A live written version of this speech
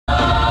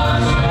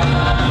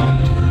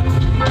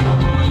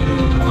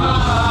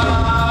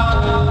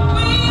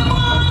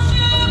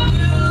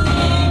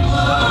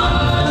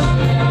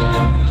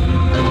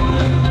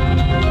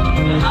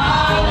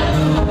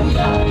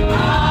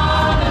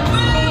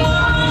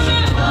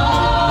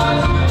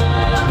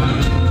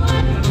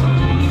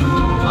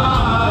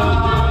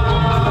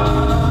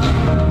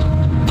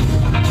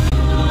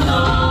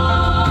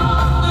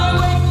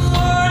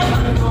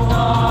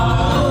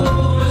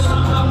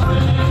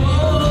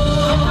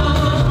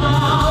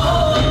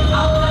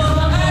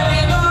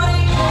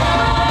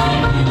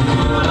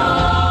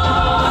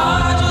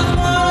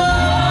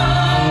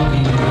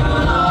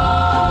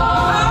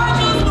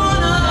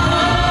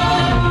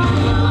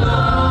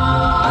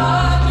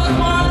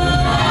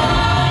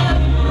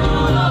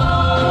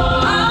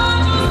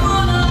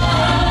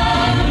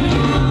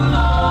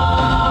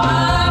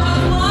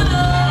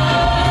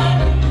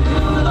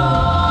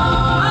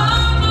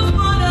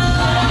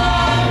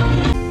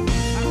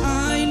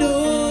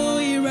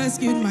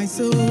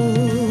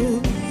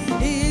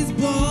His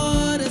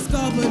blood has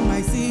covered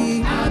my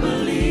sin. I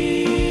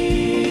believe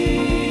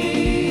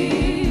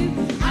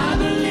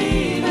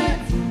it.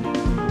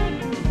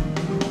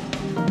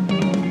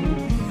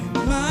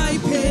 My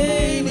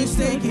pain is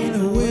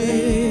taken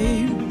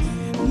away.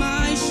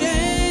 My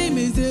shame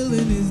is still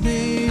in His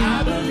name.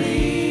 I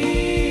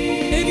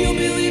believe. If you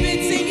believe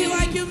it, sing it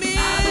like you mean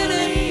I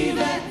believe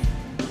it. it.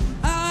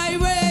 I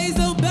raise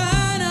the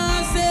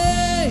banner,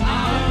 say.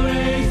 I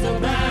raise the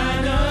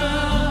banner.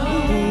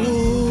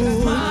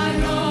 Oh. My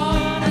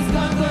God has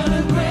conquered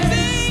the grave.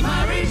 Sing.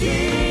 My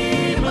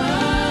Redeemer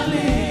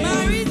lives.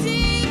 My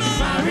Redeemer.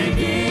 My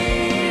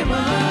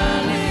Redeemer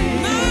lives.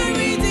 My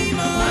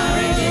Redeemer. My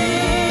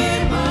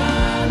Redeemer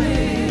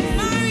lives.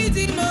 My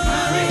Redeemer.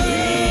 My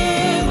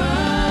Redeemer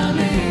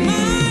lives.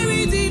 My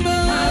Redeemer.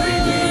 My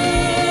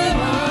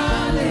Redeemer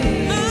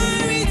lives. My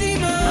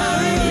Redeemer. My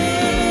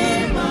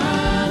Redeemer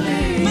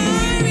lives.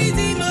 My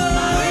Redeemer.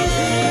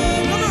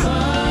 Come on.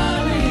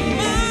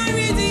 My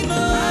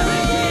Redeemer.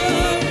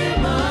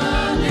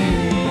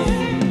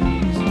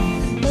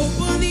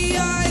 Open the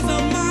eyes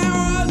of my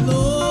heart,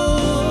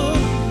 Lord.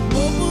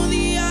 Open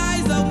the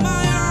eyes of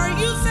my heart.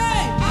 You say,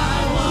 I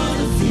want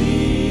to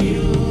see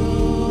you.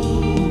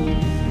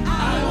 I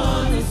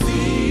want to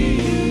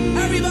see you.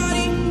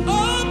 everybody,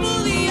 open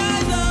the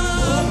eyes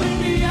of. Open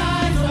the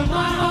eyes of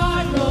my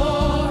heart,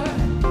 Lord.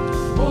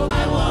 Oh, I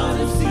want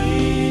to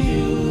see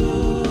you.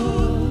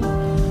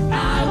 I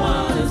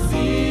want to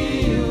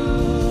see you.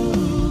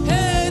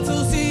 Hey, to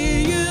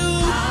see you.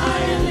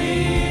 High and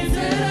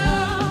lifted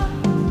up,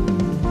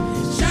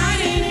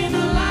 shining in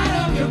the light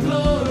of your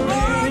glory.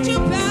 Pour out your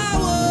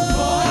power.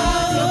 Pour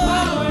out your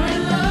power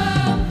and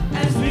love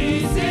as we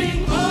sing,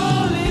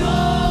 holy,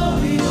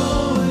 holy,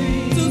 holy.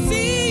 To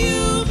see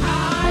you.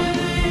 High and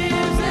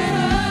lifted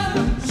up,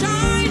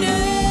 Shining.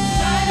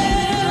 shining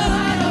in the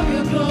light of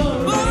your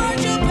glory. Pour out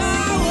your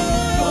power.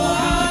 Pour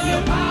out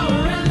your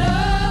power and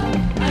love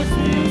as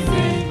we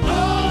sing,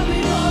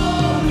 holy,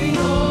 holy,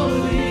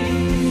 holy.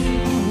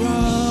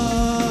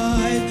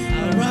 Arise,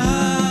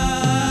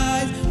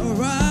 arise,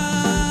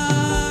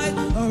 arise,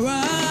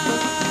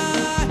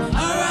 arise,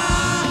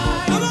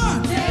 arise. Come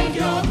on. Take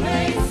your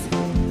place,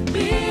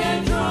 be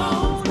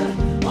enthroned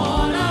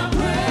on our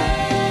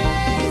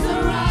praise.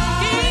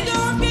 Arise, King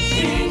of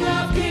kings, King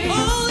of kings,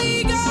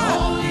 Holy God.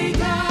 holy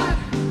God,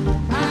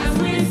 as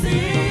we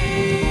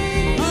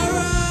sing.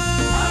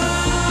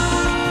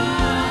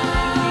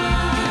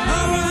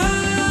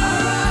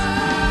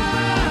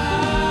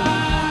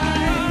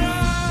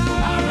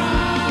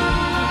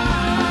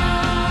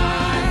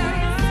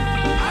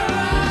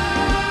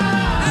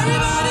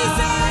 Everybody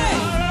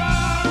say,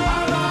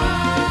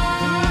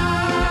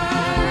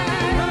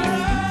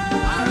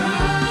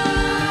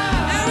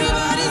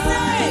 everybody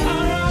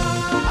say,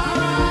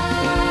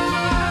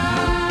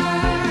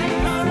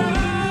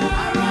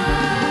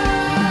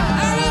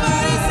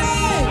 everybody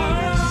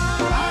say,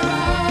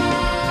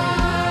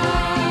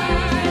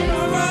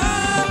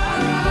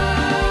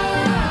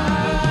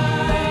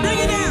 bring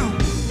it down.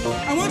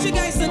 I want you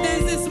guys to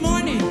dance this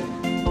morning.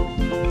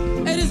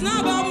 It is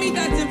not about me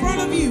that's in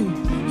front of you.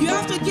 You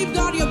have to give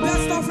God your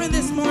best offering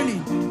this morning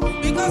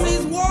because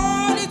He's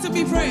worthy to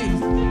be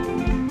praised.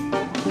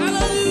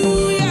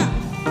 Hallelujah.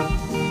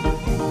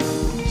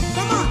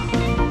 Come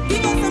on.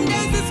 Give us some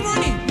dance this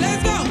morning.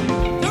 Let's go.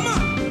 Come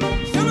on.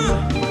 Come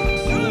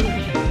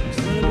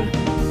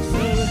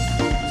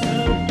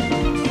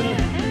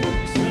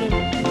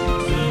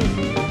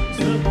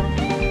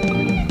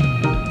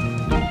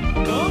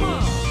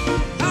on.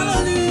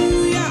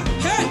 Hallelujah.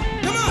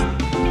 Hey, come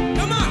on.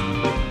 Come on.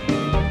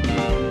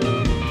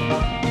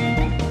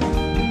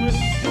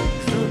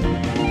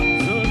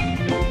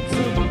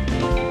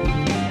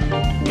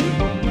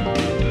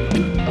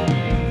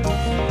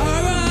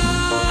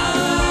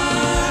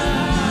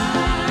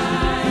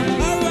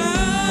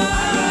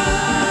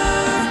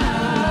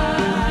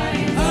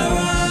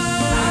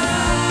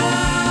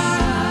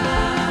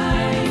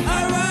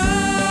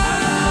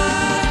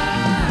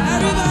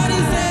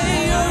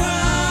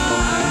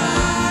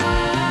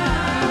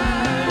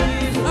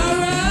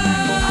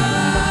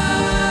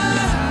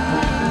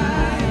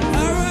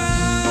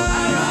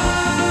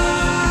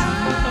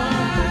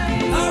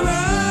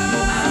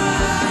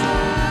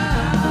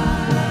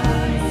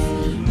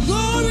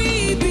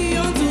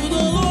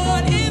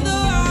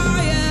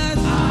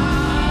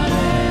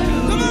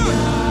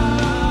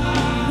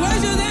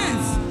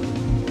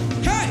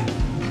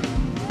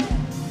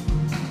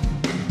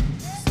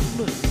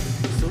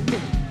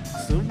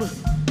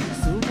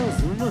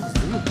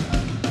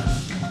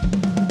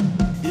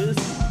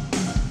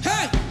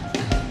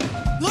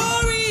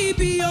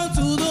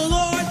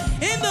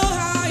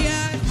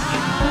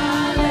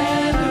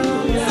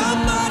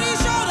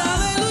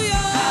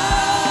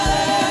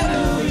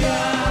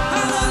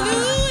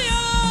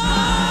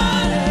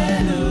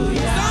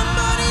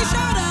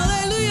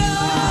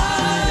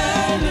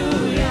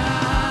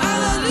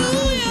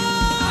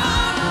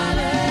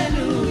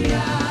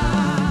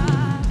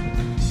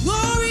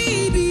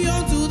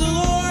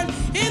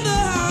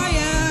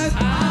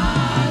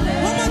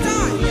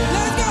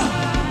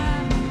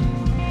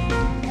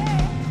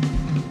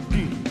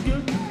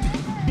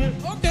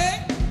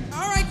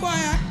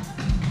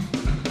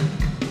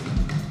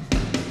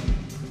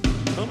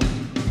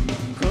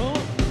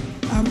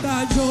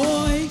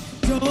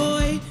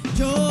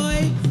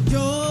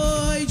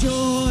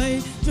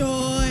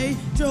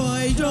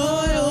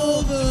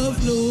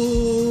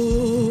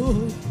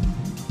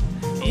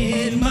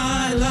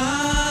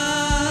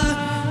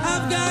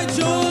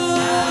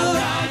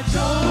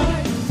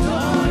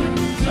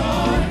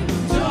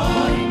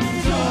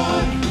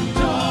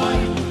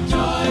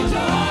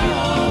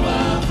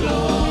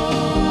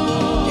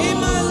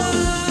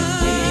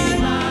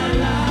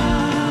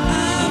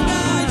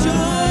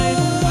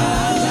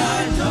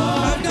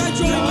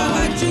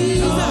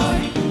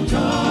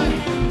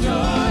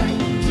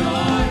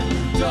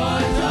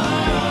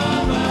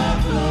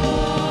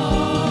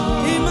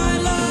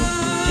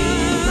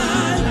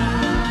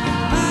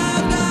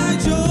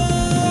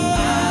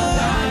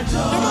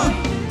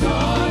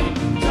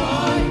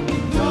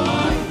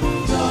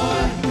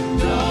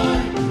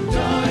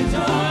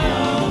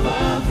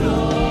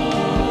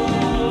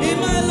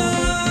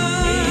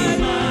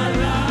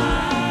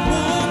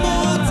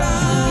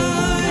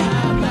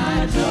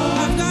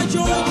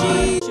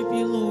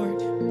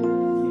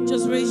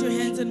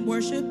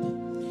 worship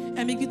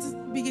and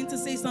begin to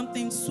say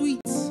something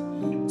sweet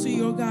to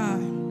your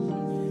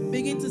God.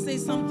 Begin to say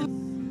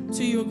something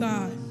to your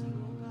God.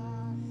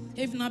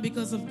 If not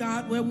because of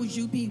God, where would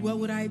you be? Where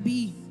would I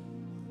be?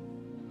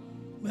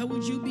 Where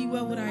would you be?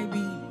 Where would I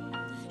be?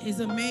 It's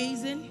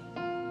amazing.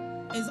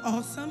 It's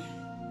awesome.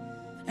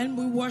 And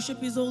we worship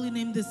His holy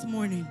name this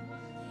morning.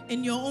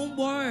 In your own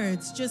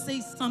words, just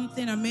say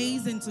something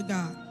amazing to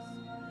God.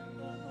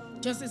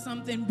 Just say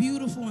something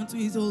beautiful unto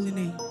His holy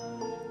name.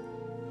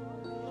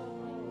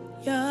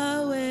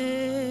 Yahweh,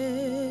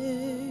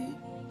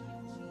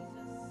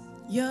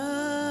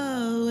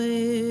 Yahweh,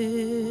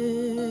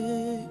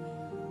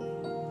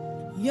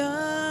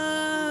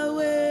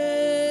 Yahweh.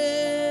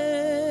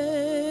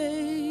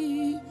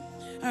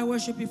 I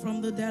worship You from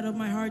the depth of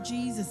my heart,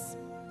 Jesus.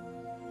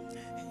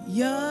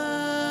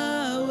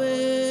 Yahweh,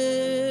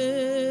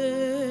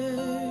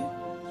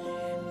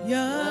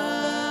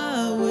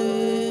 Yahweh,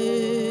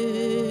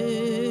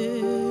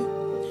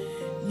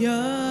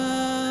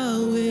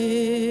 Yahweh.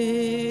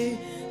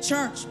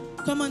 Church,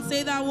 come on,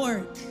 say that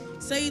word.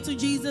 Say it to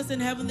Jesus in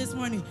heaven this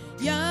morning.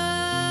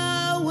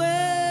 Yahweh,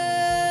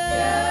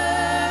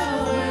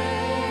 Yahweh,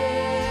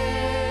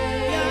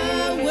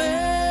 Yahweh,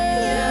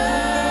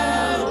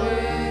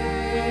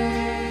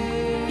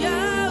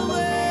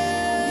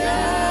 Yahweh,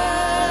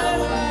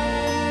 Yahweh.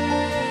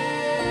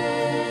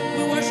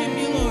 We worship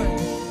You, Lord.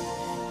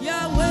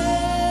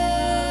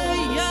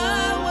 Yahweh,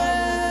 Yahweh,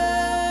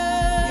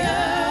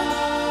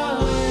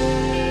 Yahweh,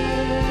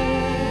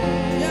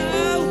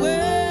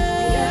 Yahweh.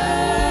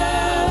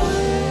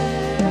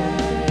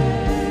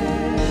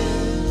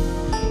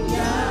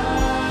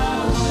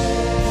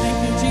 Thank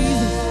You,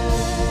 Jesus.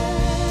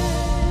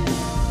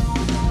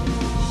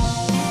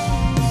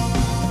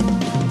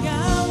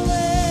 Yahweh,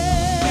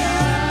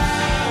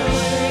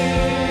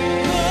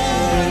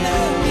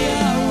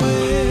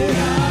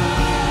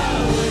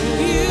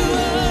 You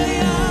are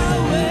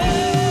Yahweh.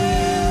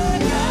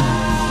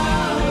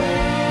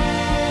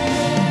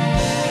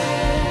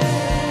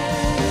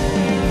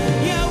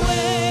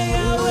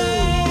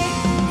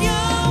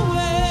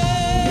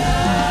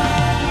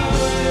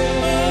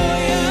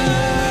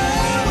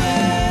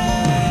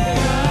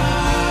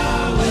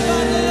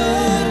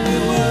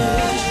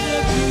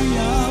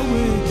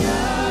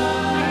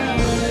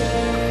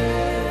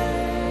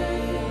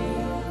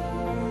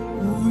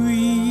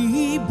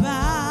 We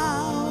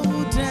bow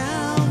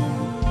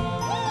down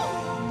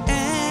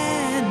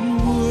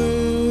and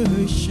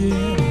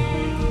worship.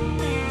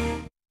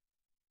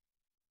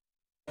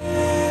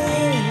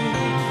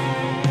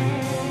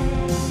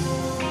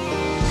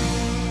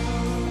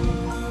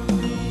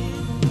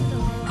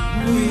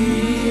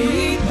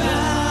 We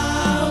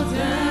bow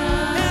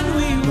down and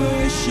we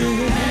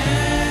worship.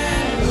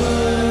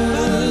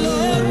 Father,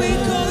 Lord, we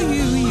call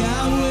You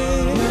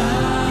Yahweh.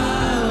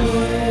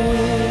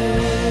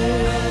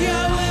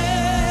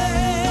 Yahweh,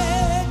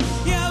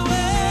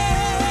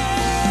 Yahweh,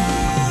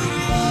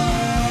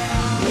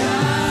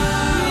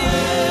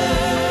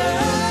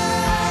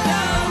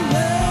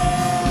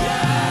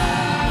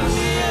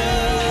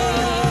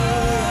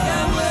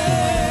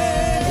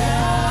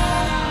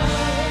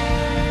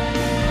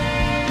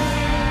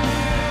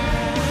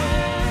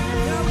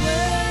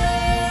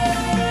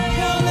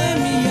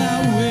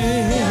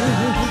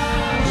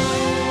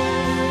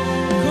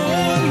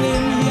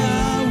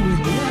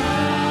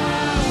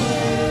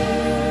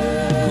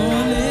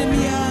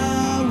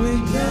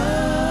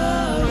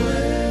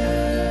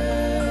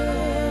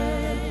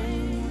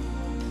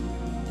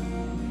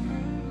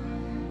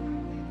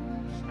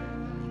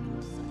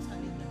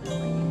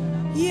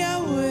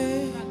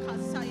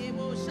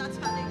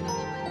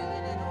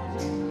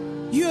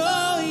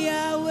 You're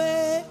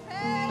Yahweh,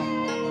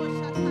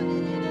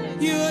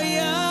 You're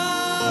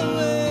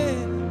Yahweh,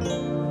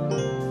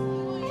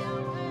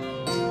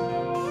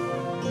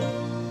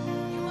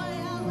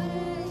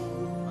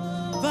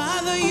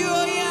 Father,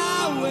 You're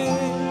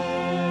Yahweh,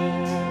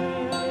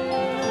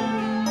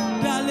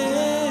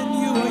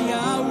 darling, You're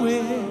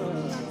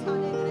Yahweh,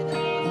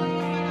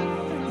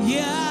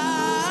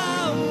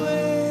 Yahweh,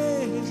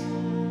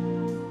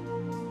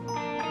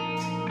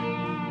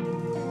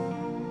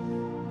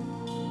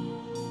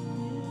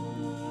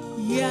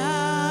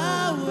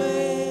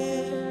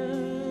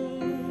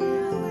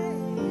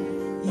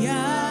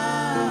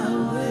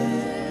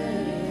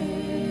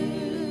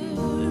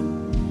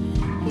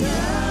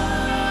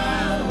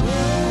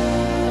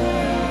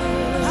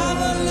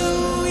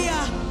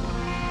 Hallelujah.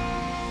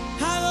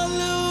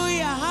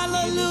 Hallelujah.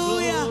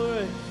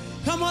 Hallelujah.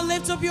 Come on,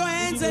 lift up your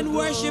hands and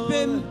worship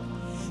Him.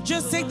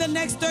 Just take the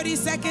next 30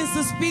 seconds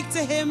to speak to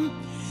Him.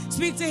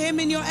 Speak to Him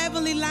in your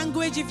heavenly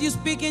language if you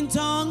speak in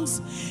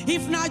tongues.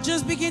 If not,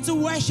 just begin to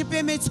worship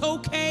Him. It's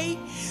okay.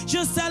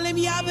 Just tell Him,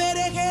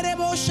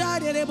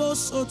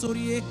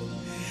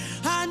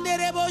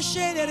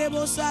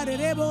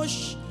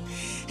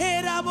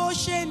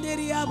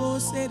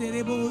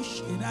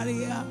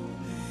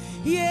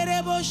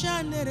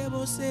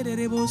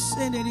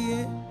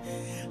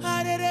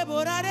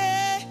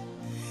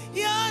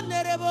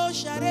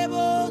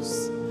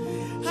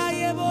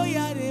 rebo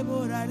ya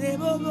rebo ra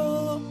rebo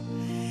bo.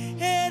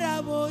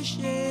 Era bo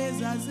she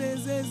za ze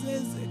ze ze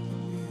ze.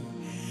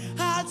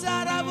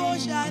 Hatara bo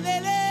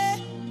shalele.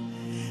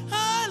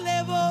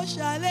 Alebo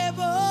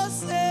shalebo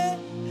se.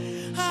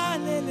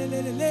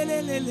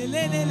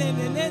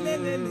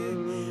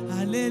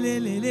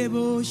 Halelelelelelelelelelelelelelelele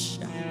bo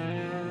sha.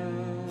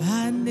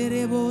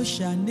 Anderebo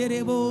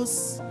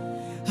shanderebos.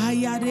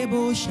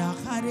 Hayadebo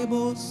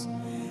shakarebos.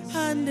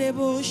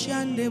 Handebo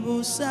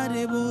shandebo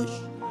sadebos.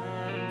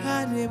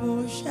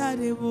 Hadebo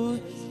shadebos.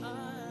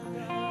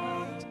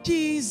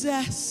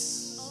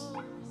 Jesus.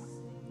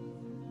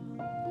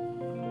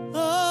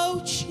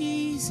 Oh,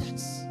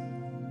 Jesus.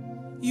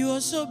 You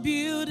are so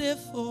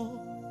beautiful.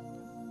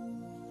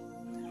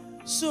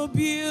 So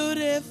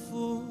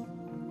beautiful.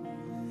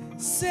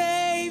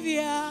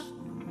 Savior.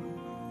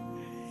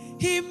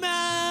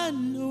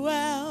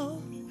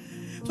 Emmanuel.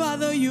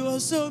 Father, you are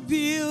so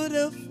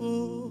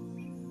beautiful.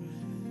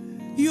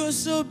 You are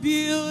so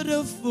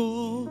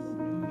beautiful.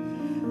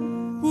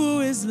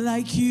 Who is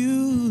like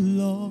you,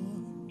 Lord?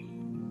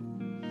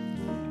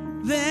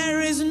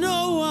 There is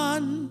no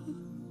one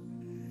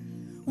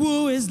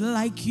who is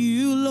like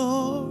you,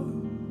 Lord.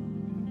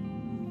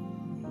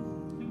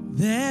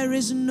 There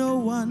is no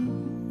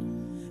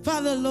one,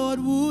 Father, Lord,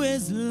 who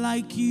is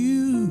like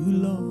you,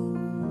 Lord.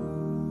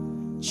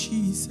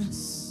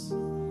 Jesus.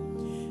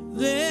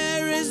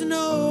 There is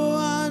no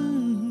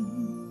one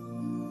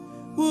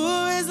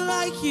who is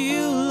like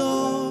you,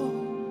 Lord.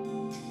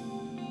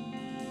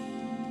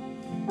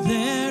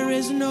 There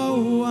is no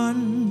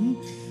one,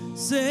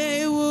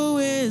 say, who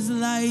is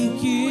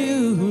like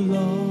you,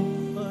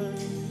 Lord.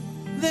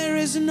 There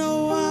is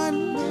no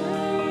one,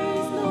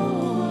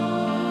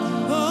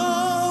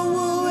 oh,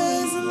 who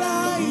is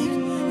like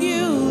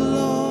you,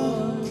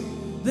 Lord.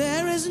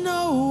 There is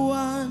no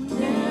one.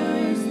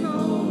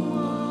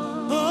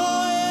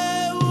 Oh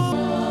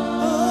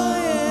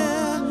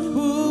yeah,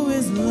 who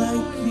is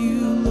like you,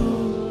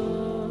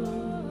 Lord.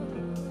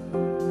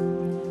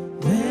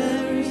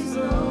 There is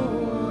no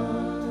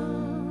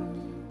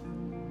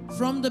one.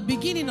 From the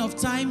beginning of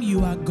time,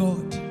 you are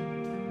God.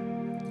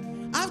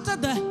 After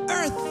the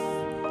earth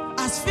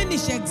has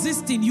finished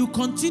existing, you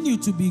continue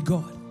to be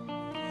God.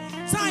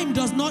 Time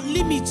does not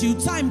limit you.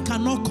 Time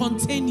cannot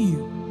contain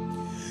you.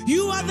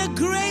 You are the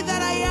great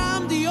that I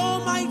am, the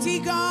Almighty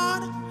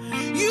God.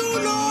 You,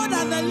 Lord,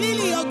 are the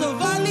lily of the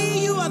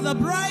valley. You are the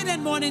bright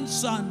and morning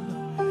sun.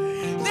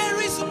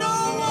 There is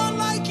no one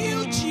like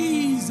you,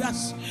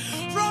 Jesus.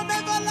 From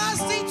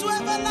everlasting to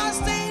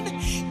everlasting,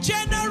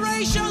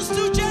 generations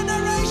to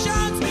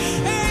generations,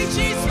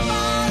 ages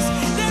past,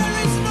 there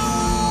is no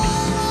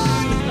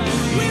one.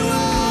 We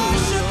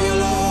worship you,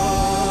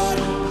 Lord.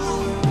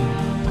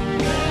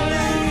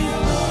 There is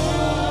no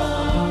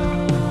one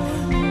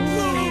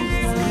who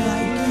is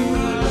like you,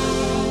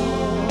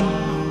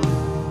 Lord.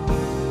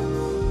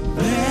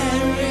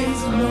 There is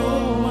no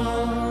one.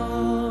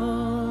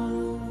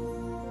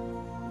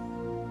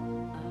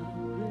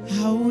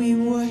 How we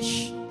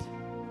worship.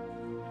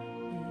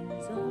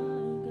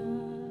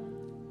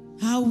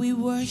 How we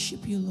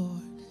worship you,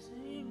 Lord.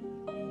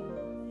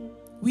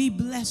 We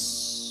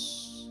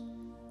bless.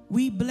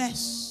 We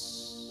bless.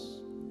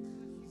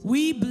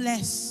 We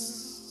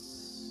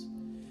bless.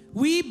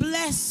 We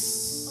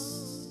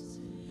bless.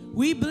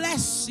 We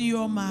bless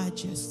your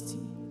majesty.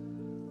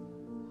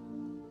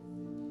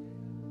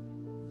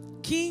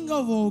 King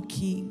of all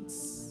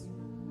kings.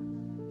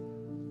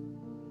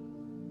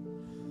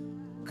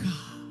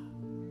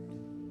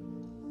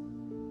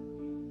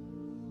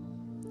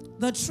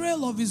 The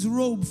trail of his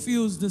robe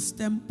fills this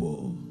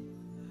temple.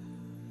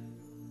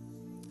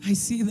 I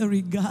see the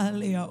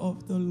regalia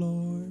of the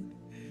Lord.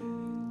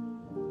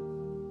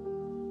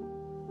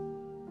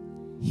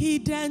 He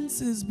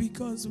dances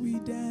because we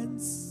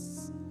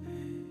dance.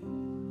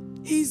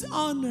 He's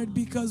honored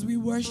because we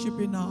worship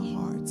in our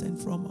hearts and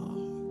from our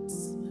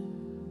hearts.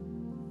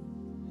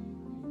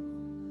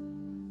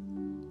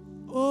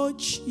 Oh,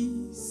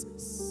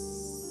 Jesus.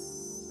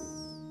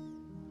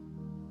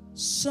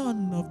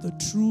 Son of the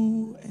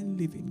true and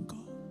living God.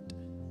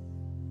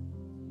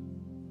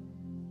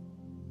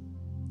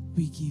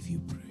 We give you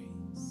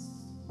praise.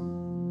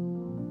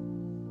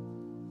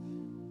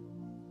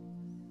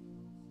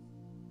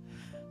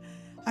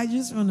 I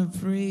just want to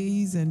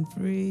praise and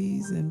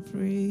praise and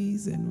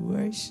praise and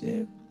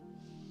worship.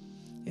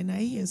 And I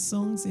hear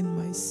songs in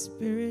my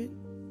spirit.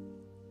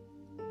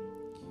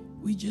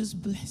 We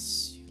just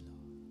bless you.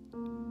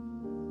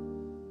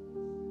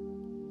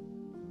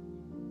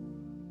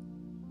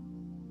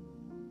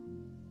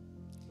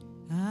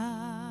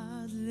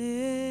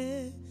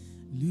 Hallelujah.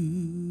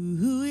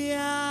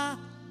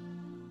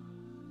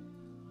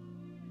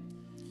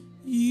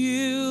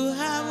 You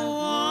have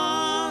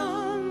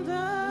won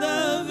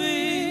the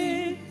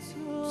victory.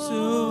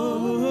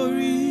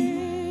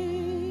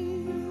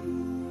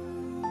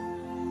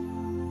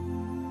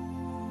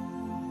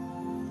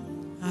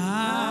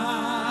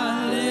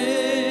 Hallelujah.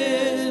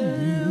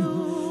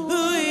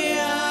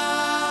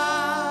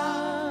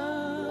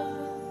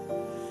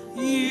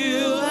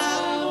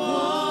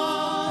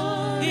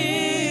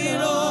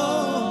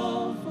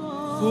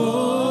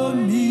 for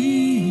me.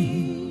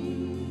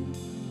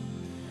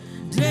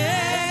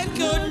 Death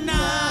could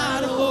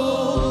not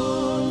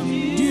hold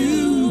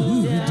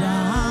you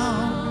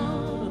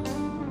down.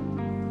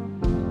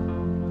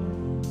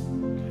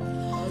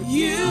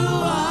 You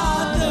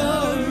are the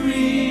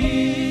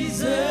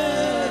reason.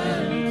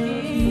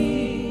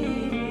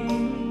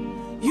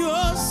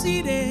 You're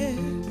seated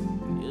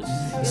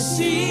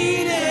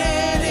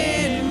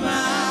in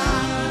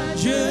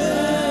majesty.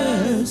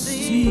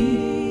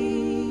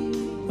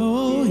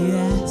 Oh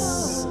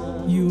yes,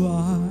 you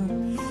are.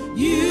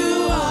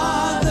 You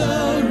are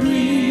the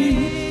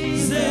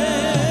risen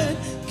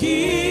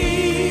King.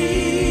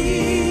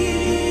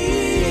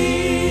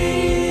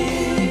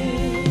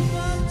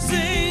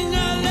 Sing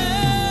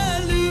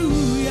hallelujah.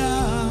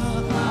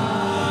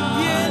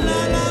 Yeah, la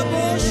la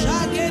bo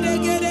shake de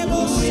gede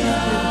bo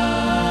shake.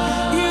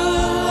 You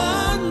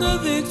won the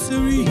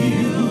victory.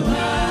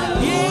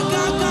 Yeah,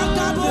 ga ga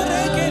ga bo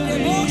reke de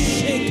bo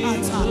shake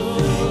ata.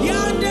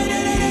 Yeah, de de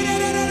de de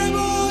de de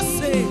bo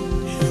say.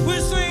 We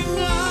sing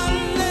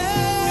hallelujah.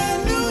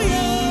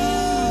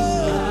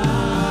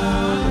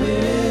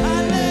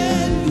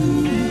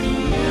 Hallelujah.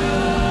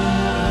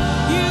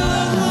 You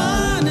have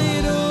won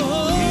it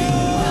all.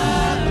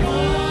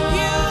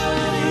 You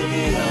won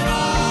it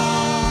all.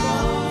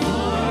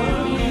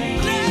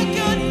 They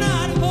could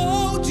not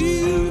hold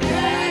you.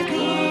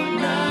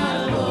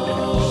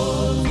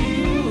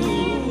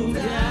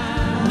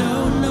 No,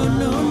 no,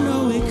 no, no,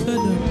 it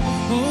couldn't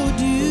hold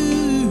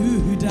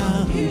you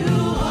down. You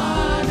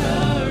are the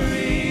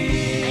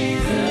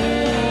reason.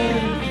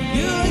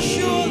 You're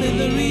surely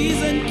the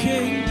reason,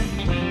 King.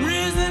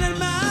 Risen in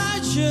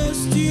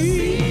majesty.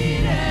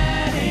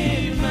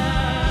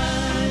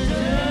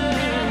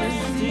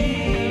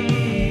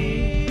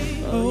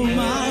 Oh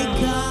my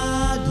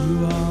God, you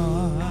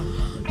are.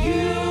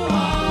 You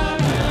are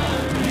the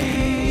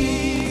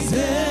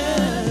risen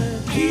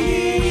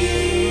King.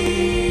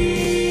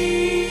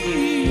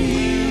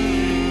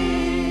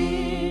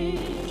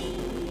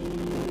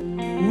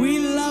 We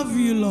love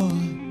you,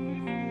 Lord.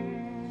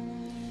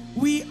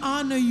 We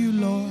honor you,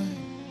 Lord.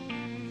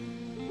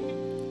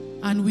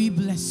 And we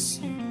bless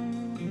you.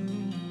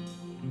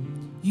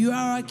 You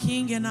are our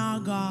King and our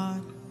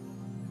God.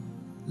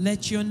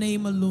 Let your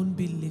name alone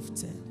be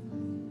lifted.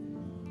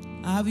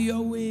 Have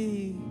your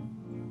way.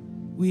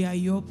 We are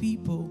your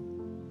people.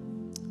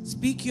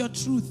 Speak your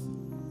truth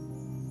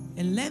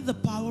and let the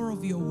power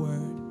of your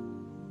word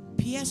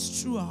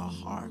pierce through our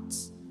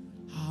hearts,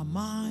 our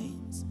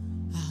minds,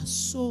 our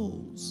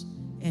souls,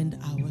 and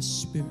our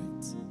spirit.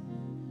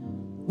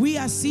 We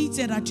are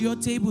seated at your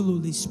table,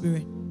 Holy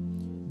Spirit.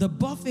 The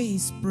buffet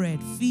is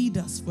spread. Feed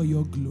us for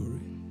your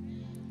glory.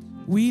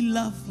 We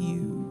love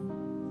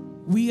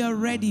you. We are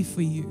ready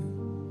for you.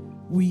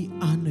 We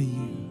honor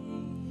you.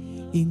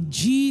 In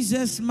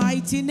Jesus'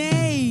 mighty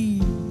name.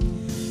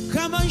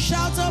 Come on,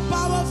 shout a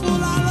powerful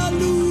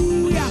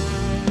hallelujah.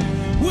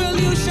 Will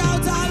you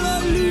shout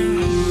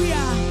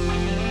hallelujah?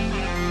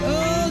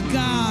 Oh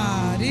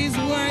God is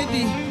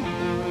worthy.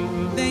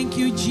 Thank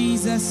you,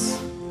 Jesus.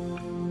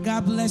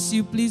 God bless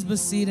you. Please be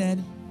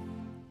seated.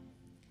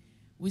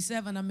 We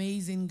serve an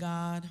amazing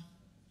God.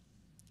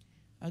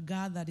 A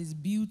God that is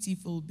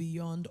beautiful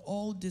beyond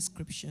all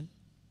description.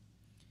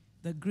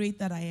 The great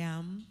that I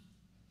am.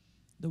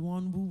 The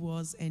one who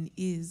was and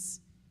is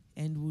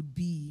and would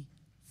be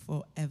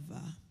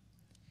forever.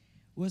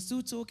 We're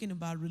still talking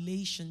about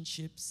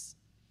relationships.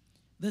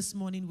 This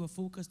morning we're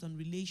focused on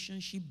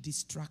relationship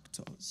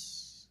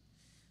distractors.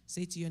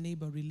 Say to your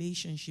neighbor,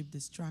 relationship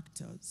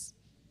distractors.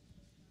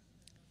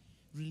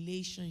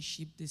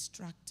 Relationship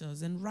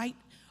distractors. And right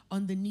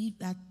underneath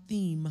that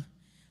theme,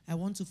 I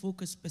want to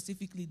focus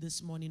specifically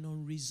this morning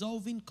on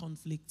resolving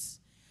conflicts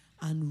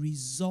and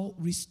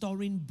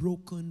restoring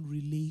broken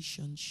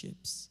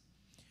relationships.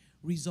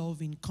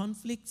 Resolving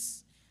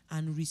conflicts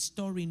and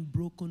restoring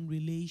broken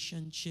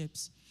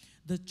relationships.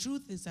 The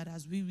truth is that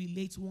as we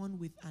relate one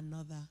with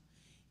another,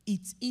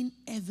 it's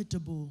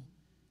inevitable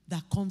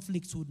that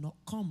conflicts would not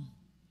come.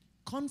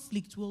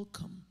 Conflict will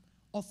come.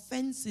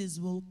 Offenses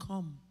will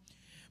come.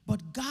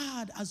 But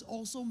God has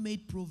also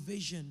made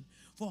provision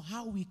for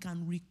how we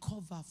can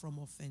recover from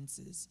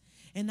offenses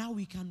and how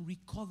we can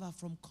recover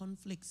from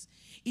conflicts.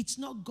 It's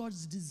not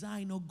God's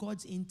design or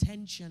God's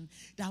intention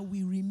that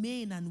we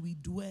remain and we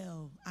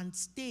dwell and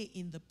stay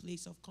in the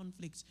place of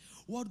conflicts.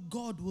 What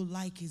God will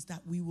like is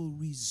that we will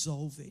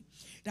resolve it,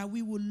 that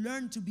we will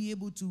learn to be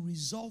able to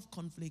resolve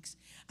conflicts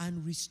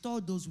and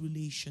restore those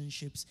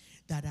relationships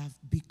that have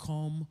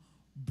become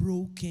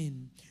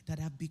broken,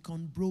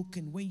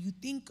 When you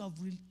think of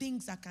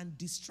things that can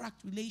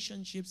distract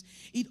relationships,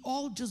 it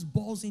all just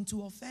boils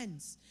into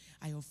offense.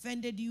 I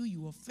offended you,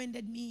 you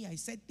offended me, I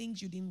said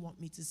things you didn't want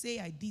me to say,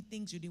 I did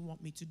things you didn't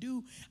want me to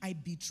do, I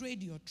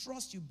betrayed your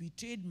trust, you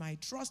betrayed my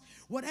trust.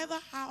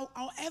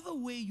 However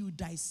way you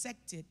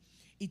dissect it,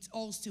 it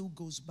all still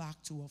goes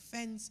back to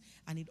offense,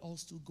 and it all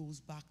still goes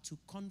back to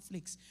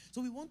conflicts.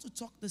 So we want to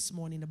talk this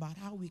morning about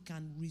how we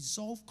can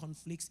resolve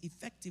conflicts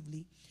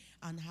effectively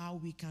and how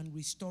we can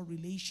restore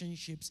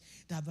relationships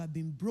that have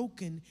been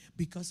broken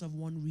because of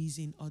one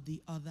reason or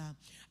the other.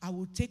 I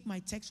will take my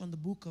text from the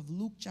book of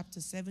Luke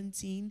chapter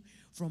 17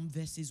 from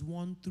verses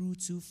 1 through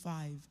to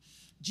 5.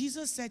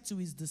 Jesus said to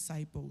his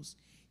disciples,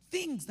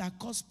 things that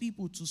cause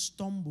people to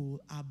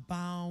stumble are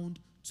bound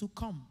to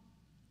come.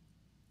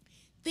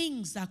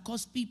 Things that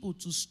cause people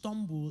to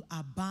stumble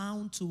are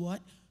bound to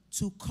what?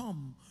 To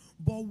come.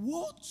 But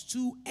woe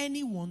to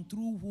anyone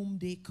through whom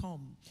they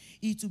come.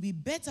 It will be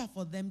better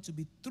for them to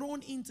be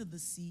thrown into the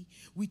sea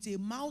with a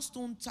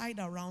millstone tied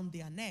around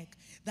their neck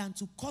than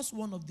to cause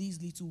one of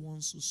these little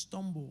ones to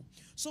stumble.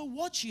 So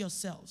watch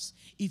yourselves.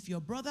 If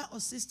your brother or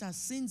sister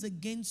sins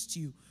against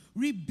you,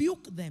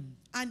 rebuke them,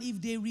 and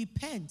if they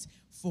repent,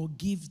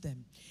 forgive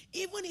them.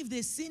 Even if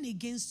they sin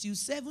against you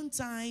 7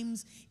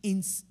 times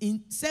in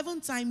 7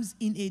 times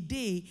in a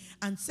day,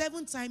 and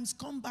 7 times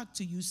come back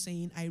to you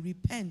saying, I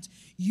repent,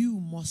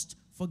 you must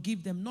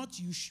forgive them. Not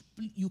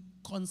you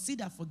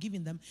consider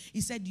forgiving them.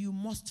 He said you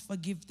must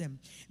forgive them.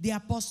 The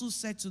apostles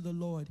said to the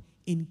Lord,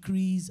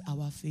 increase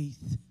our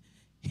faith.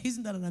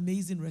 Isn't that an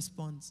amazing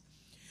response?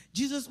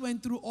 Jesus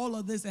went through all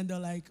of this and they're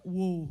like,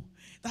 whoa,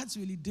 that's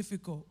really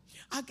difficult.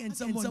 How can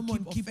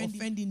someone keep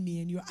offending me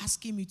and you're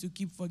asking me to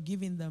keep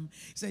forgiving them?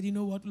 He said, you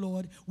know what,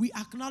 Lord? We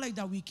acknowledge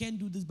that we can't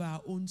do this by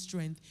our own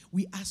strength.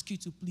 We ask you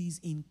to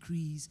please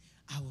increase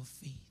our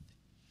faith.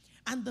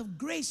 And the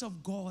grace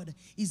of God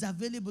is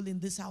available in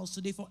this house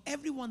today for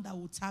everyone that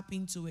will tap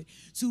into it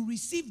to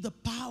receive the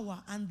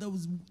power and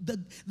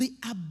the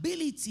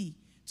ability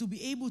to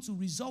be able to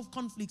resolve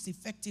conflicts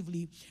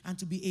effectively and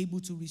to be able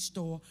to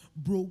restore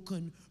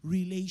broken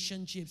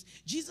relationships.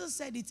 Jesus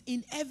said it's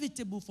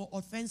inevitable for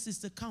offenses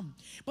to come.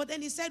 But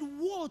then he said,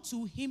 woe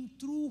to him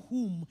through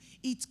whom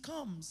it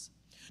comes.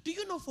 Do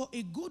you know, for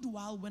a good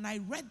while when I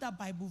read that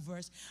Bible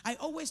verse, I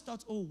always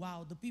thought, oh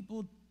wow, the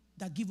people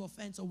that give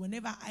offense, or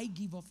whenever I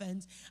give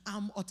offense,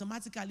 I'm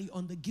automatically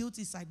on the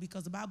guilty side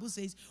because the Bible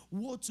says,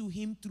 woe to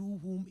him through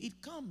whom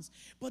it comes.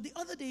 But the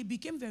other day it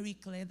became very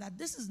clear that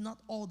this is not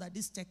all that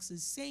this text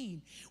is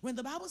saying. When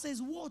the Bible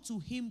says, woe to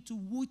him to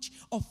which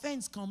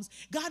offense comes,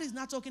 God is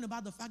not talking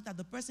about the fact that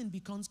the person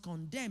becomes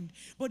condemned,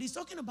 but he's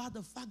talking about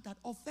the fact that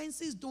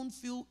offenses don't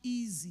feel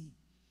easy.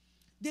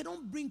 They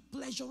don't bring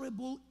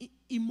pleasurable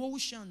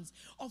emotions.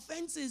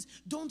 Offenses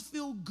don't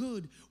feel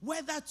good,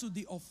 whether to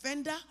the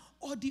offender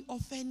or the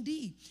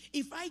offendee.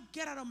 If I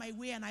get out of my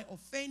way and I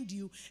offend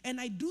you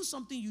and I do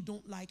something you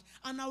don't like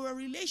and our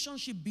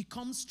relationship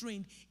becomes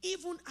strained,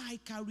 even I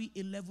carry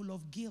a level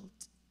of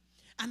guilt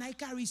and I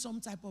carry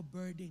some type of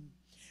burden.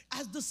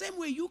 As the same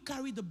way you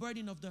carry the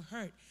burden of the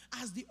hurt,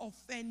 as the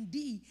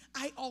offendee,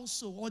 I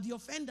also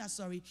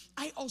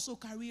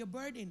carry a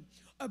burden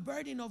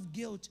of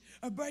guilt,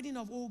 a burden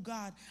of, oh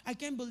God, I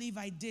can't believe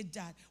I did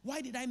that. Why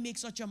did I make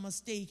such a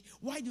mistake?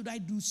 Why did I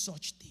do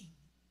such thing?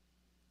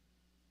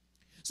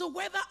 So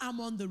whether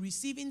I'm on the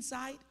receiving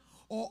side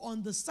or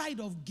on the side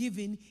of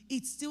giving,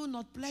 it's still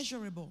not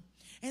pleasurable.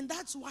 And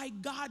that's why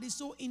God is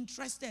so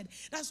interested.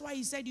 That's why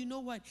he said, you know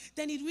what?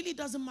 Then it really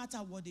doesn't matter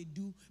what they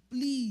do.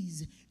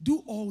 Please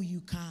do all you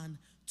can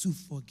to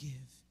forgive.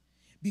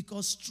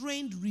 Because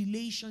strained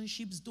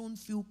relationships don't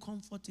feel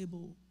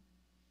comfortable.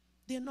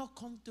 They're not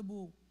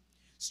comfortable.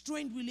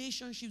 Strained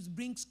relationships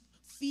brings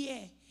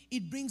fear.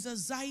 It brings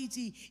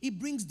anxiety. It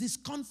brings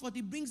discomfort.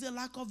 It brings a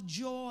lack of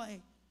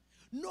joy.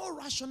 No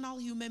rational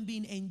human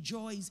being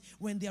enjoys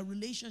when their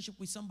relationship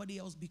with somebody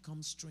else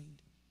becomes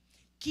strained.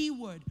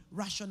 Keyword,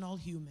 rational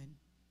human.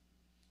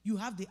 You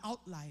have the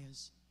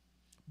outliers.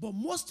 But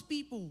most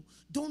people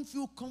don't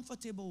feel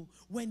comfortable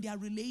when their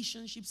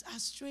relationships are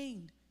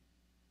strained.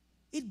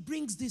 It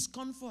brings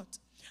discomfort.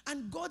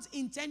 And God's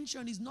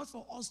intention is not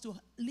for us to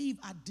live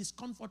at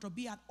discomfort or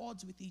be at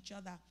odds with each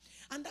other.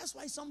 And that's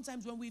why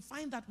sometimes when we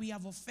find that we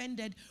have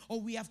offended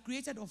or we have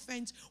created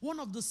offense, one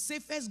of the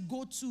safest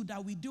go-to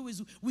that we do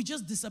is we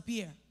just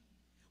disappear.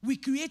 We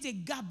create a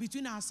gap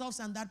between ourselves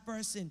and that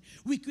person.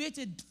 We create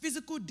a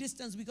physical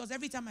distance because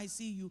every time I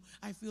see you,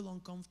 I feel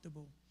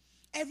uncomfortable.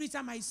 Every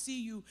time I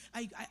see you,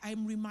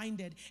 I'm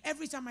reminded.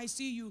 Every time I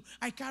see you,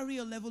 I carry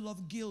a level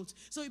of guilt.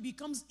 So it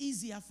becomes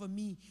easier for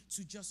me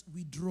to just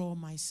withdraw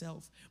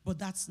myself. But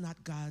that's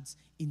not God's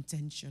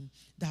intention.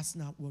 That's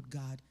not what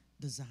God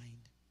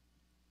designed.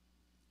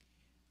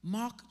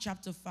 Mark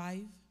chapter 5,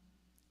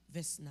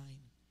 verse 9.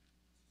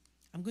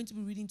 I'm going to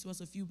be reading to us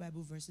a few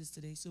Bible verses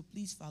today, so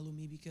please follow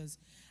me because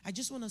I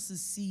just want us to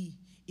see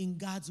in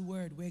God's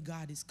word where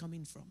God is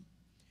coming from.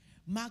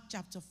 Mark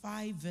chapter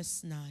 5,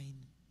 verse 9.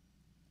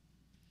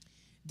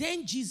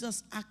 Then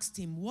Jesus asked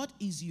him, what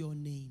is your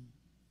name?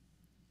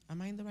 Am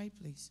I in the right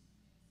place?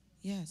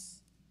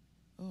 Yes.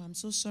 Oh, I'm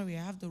so sorry.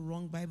 I have the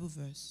wrong Bible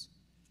verse.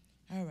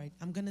 All right,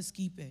 I'm going to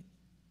skip it.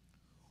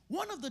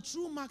 One of the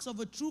true marks of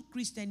a true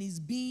Christian is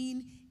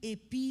being a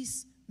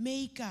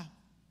peacemaker.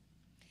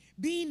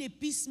 Being a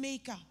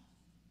peacemaker.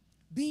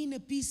 Being a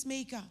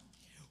peacemaker.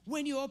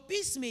 When you're a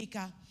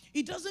peacemaker,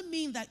 it doesn't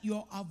mean that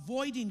you're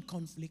avoiding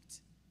conflict.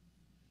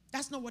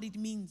 That's not what it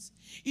means.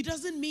 It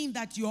doesn't mean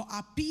that you're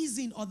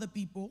appeasing other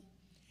people.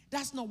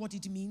 That's not what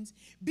it means.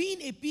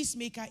 Being a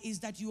peacemaker is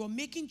that you are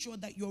making sure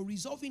that you're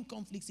resolving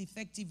conflicts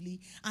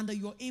effectively and that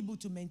you're able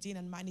to maintain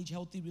and manage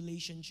healthy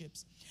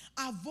relationships.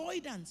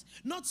 Avoidance,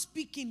 not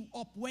speaking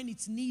up when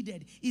it's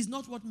needed, is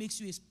not what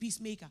makes you a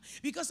peacemaker.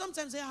 Because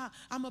sometimes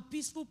I'm a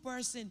peaceful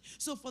person,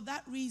 so for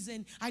that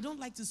reason, I don't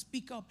like to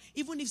speak up.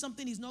 Even if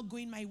something is not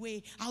going my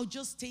way, I'll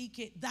just take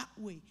it that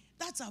way.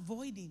 That's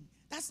avoiding.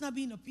 That's not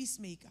being a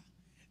peacemaker.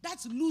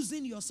 That's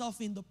losing yourself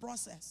in the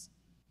process.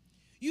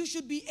 You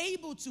should be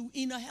able to,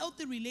 in a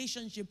healthy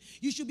relationship,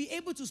 you should be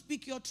able to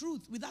speak your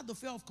truth without the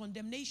fear of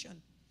condemnation,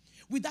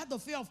 without the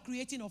fear of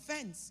creating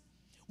offense.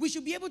 We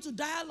should be able to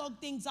dialogue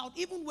things out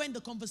even when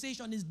the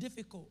conversation is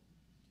difficult.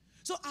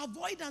 So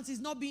avoidance is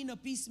not being a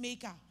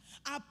peacemaker.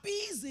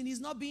 Appeasing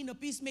is not being a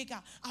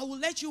peacemaker. I will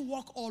let you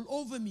walk all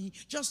over me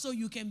just so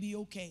you can be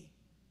okay.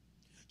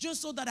 Just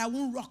so that I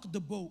won't rock the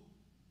boat.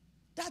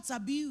 That's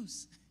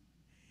abuse.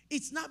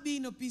 It's not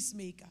being a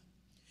peacemaker.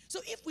 So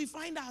if we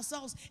find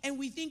ourselves and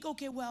we think,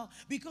 okay, well,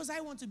 because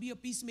I want to be a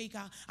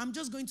peacemaker, I'm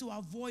just going to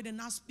avoid and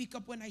not speak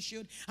up when I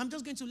should. I'm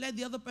just going to let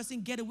the other person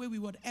get away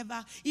with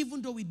whatever,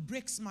 even though it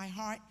breaks my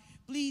heart.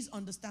 Please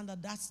understand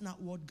that that's not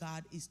what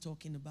God is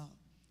talking about.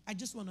 I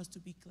just want us to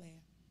be clear.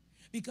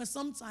 Because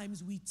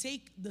sometimes we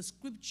take the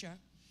scripture,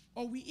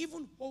 or we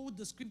even hold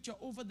the scripture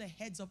over the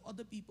heads of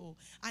other people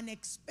and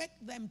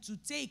expect them to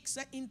take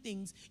certain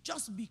things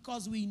just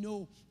because we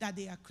know that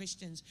they are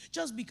Christians,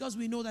 just because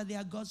we know that they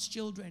are God's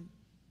children.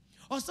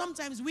 Or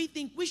sometimes we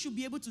think we should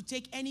be able to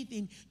take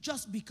anything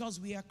just because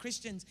we are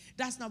Christians.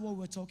 That's not what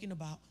we're talking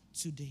about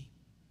today.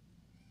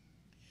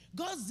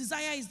 God's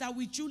desire is that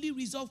we truly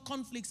resolve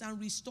conflicts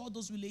and restore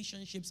those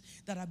relationships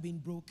that have been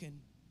broken.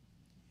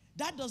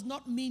 That does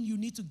not mean you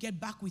need to get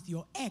back with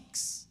your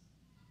ex,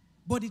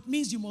 but it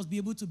means you must be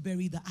able to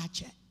bury the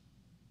hatchet.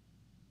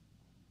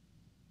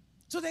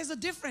 So there's a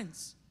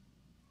difference.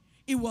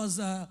 It was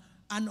an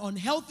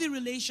unhealthy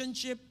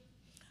relationship.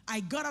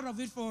 I got out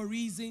of it for a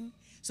reason.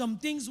 Some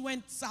things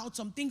went south,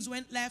 some things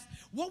went left.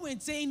 What we're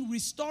saying,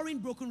 restoring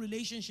broken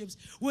relationships,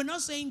 we're not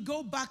saying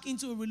go back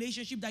into a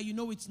relationship that you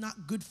know it's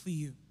not good for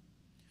you.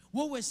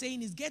 What we're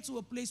saying is get to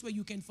a place where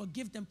you can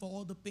forgive them for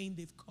all the pain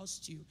they've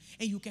caused you,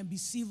 and you can be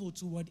civil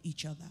toward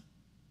each other.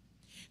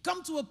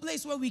 Come to a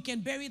place where we can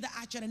bury the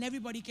hatchet and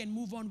everybody can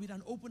move on with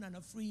an open and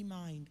a free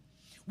mind.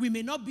 We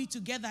may not be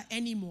together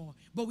anymore,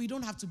 but we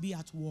don't have to be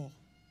at war.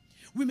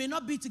 We may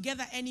not be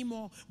together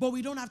anymore, but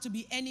we don't have to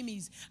be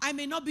enemies. I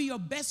may not be your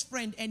best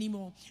friend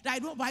anymore. But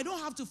I don't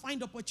have to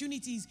find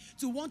opportunities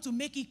to want to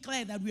make it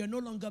clear that we are no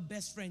longer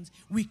best friends.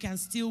 We can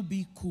still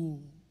be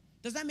cool.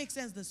 Does that make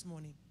sense this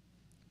morning?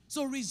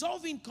 So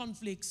resolving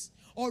conflicts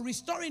or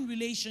restoring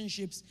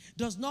relationships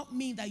does not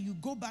mean that you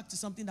go back to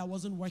something that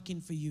wasn't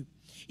working for you.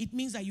 It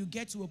means that you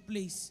get to a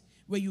place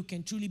where you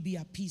can truly be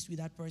at peace with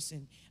that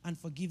person and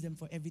forgive them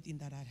for everything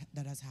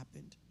that has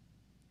happened.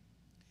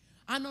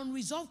 An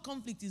unresolved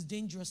conflict is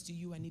dangerous to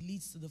you, and it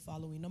leads to the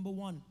following. Number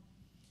one,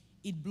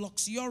 it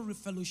blocks your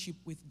fellowship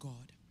with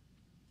God.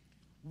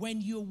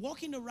 When you're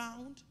walking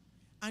around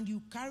and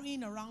you're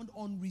carrying around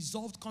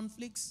unresolved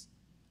conflicts,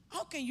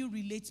 how can you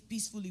relate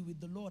peacefully with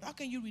the Lord? How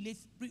can you relate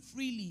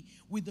freely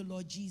with the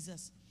Lord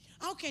Jesus?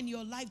 How can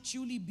your life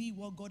truly be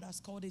what God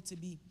has called it to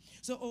be?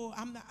 So,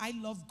 I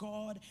love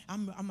God.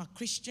 I'm a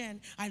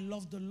Christian. I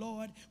love the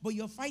Lord. But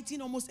you're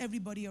fighting almost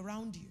everybody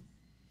around you.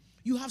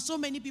 You have so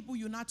many people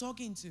you're not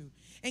talking to.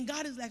 And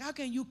God is like, how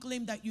can you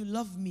claim that you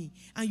love me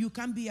and you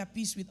can't be at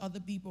peace with other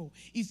people?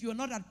 If you're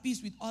not at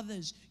peace with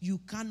others, you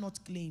cannot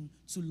claim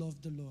to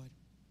love the Lord.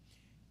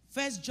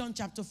 1 John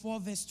chapter 4,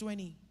 verse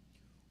 20.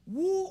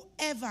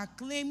 Whoever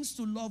claims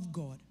to love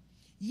God,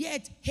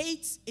 yet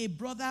hates a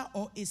brother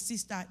or a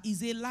sister,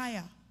 is a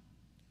liar.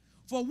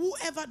 For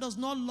whoever does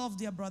not love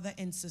their brother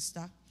and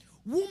sister,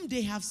 whom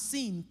they have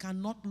seen,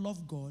 cannot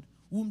love God,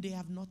 whom they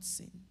have not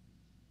seen.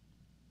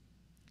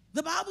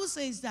 The Bible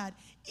says that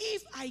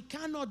if I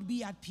cannot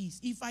be at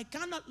peace, if I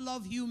cannot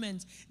love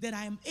humans that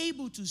I am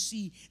able to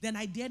see, then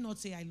I dare not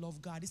say I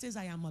love God. It says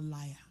I am a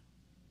liar.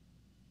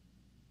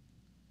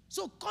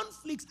 So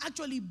conflicts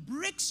actually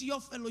breaks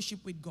your fellowship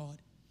with God.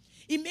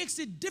 It makes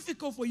it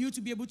difficult for you to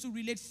be able to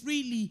relate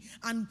freely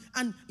and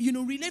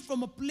relate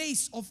from a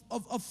place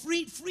of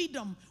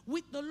freedom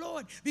with the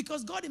Lord.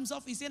 Because God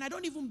himself is saying, I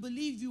don't even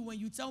believe you when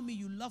you tell me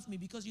you love me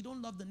because you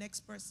don't love the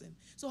next person.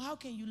 So how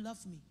can you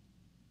love me?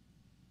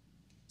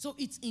 So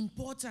it's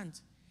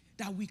important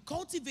that we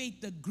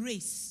cultivate the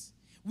grace.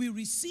 We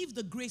receive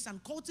the grace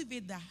and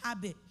cultivate the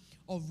habit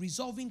of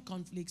resolving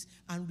conflicts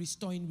and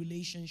restoring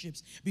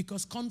relationships,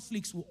 because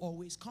conflicts will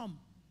always come.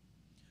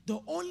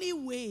 The only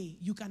way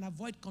you can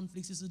avoid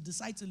conflicts is to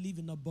decide to live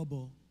in a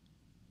bubble.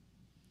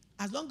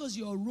 As long as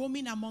you're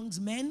roaming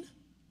amongst men,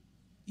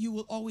 you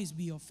will always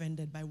be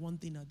offended by one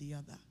thing or the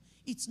other.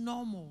 It's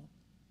normal.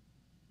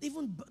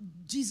 Even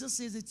Jesus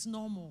says it's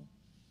normal,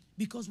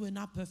 because we're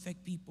not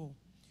perfect people.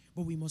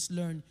 But we must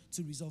learn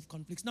to resolve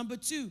conflicts. Number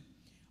two,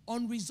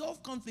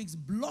 unresolved conflicts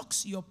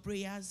blocks your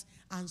prayers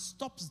and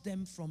stops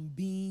them from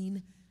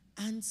being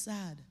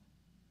answered.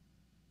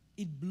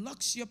 It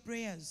blocks your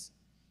prayers.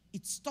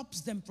 It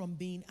stops them from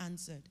being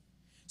answered.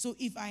 So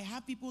if I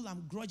have people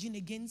I'm grudging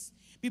against,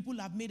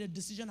 people I've made a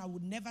decision I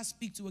would never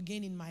speak to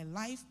again in my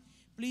life,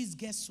 please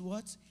guess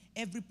what?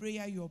 Every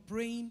prayer you're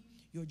praying,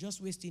 you're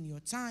just wasting your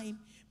time,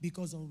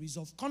 because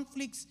unresolved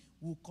conflicts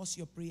will cause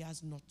your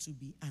prayers not to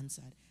be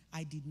answered.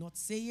 I did not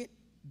say it,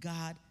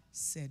 God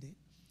said it.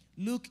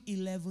 Luke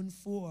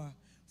 11:4,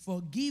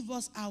 forgive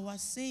us our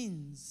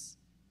sins,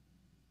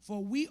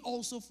 for we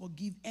also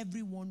forgive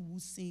everyone who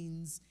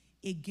sins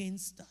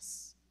against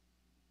us.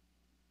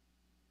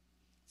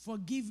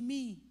 Forgive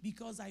me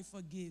because I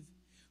forgive.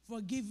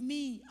 Forgive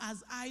me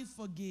as I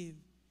forgive.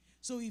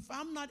 So if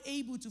I'm not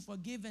able to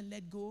forgive and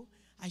let go,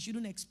 I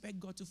shouldn't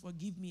expect God to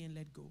forgive me and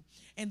let go.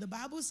 And the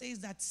Bible says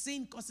that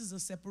sin causes a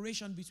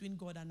separation between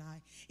God and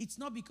I. It's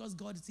not because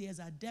God's ears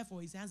are deaf or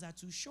his hands are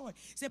too short.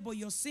 He said, but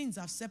your sins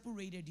have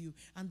separated you,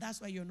 and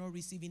that's why you're not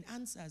receiving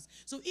answers.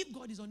 So if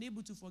God is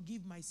unable to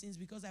forgive my sins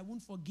because I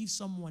won't forgive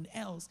someone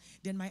else,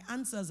 then my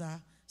answers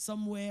are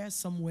somewhere,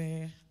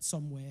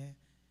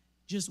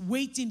 just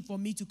waiting for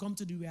me to come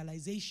to the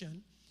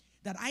realization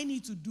that I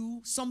need to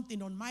do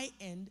something on my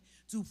end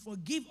to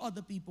forgive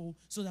other people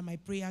so that my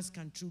prayers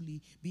can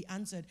truly be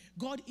answered.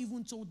 God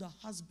even told the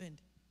husband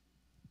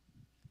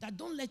that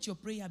don't let your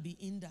prayer be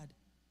hindered.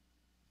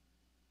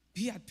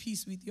 Be at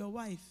peace with your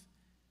wife.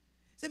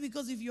 Say,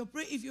 because if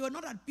you are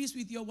not at peace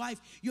with your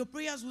wife, your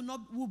prayers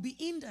will be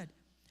hindered.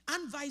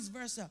 And vice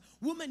versa.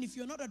 Woman, if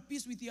you're not at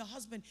peace with your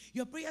husband,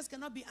 your prayers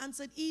cannot be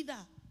answered either.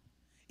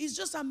 It's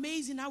just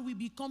amazing how we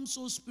become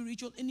so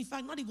spiritual, and in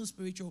fact, not even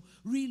spiritual,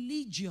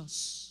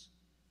 religious.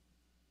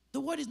 The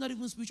word is not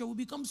even spiritual. We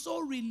become so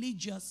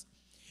religious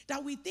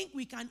that we think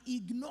we can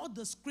ignore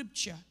the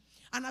scripture.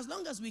 And as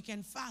long as we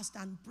can fast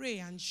and pray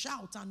and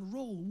shout and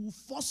roll, we'll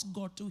force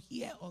God to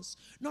hear us.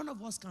 None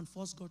of us can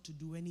force God to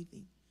do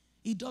anything.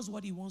 He does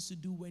what he wants to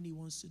do when he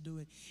wants to do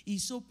it.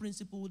 He's so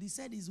principled. He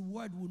said his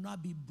word will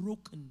not be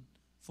broken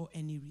for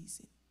any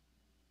reason.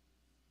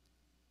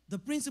 The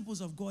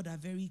principles of God are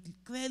very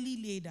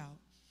clearly laid out.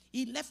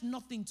 He left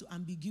nothing to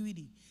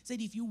ambiguity. He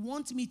said, if you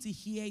want me to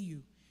hear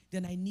you,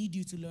 then I need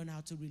you to learn how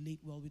to relate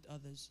well with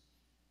others.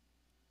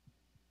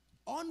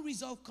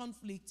 Unresolved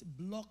conflict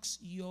blocks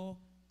your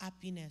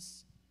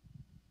happiness.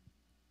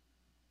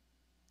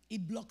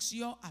 It blocks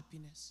your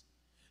happiness.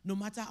 No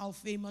matter how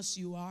famous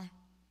you are,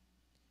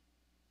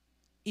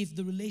 if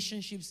the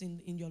relationships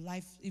in your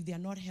life, if they are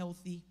not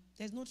healthy,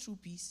 there's no true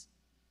peace.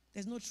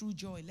 There's no true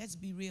joy. Let's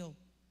be real.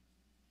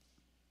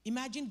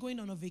 Imagine going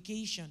on a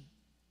vacation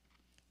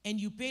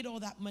and you paid all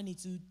that money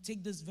to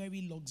take this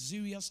very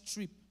luxurious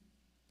trip,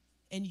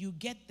 and you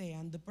get there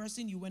and the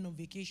person you went on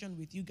vacation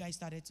with, you guys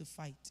started to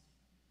fight.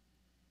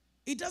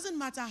 It doesn't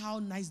matter how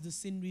nice the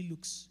scenery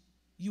looks,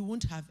 you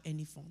won't have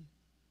any fun.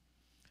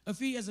 A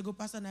few years ago,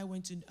 Pastor and I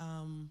went to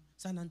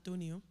San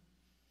Antonio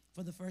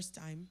for the first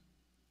time,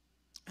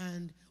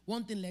 and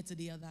one thing led to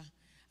the other,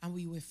 and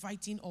we were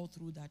fighting all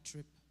through that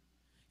trip.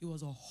 It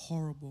was a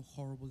horrible,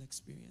 horrible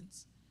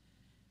experience.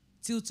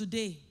 Till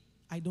today,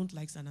 I don't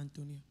like San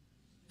Antonio.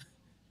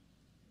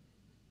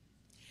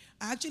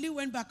 I actually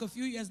went back a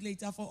few years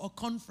later for a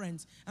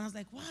conference, and I was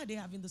like, why are they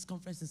having this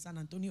conference in San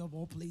Antonio of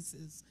all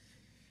places?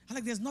 I'm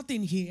like, there's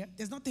nothing here.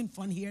 There's nothing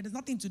fun here. There's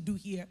nothing to do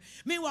here.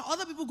 Meanwhile,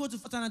 other people go to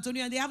San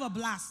Antonio and they have a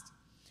blast.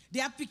 They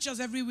have pictures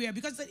everywhere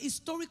because it's an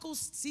historical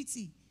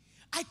city.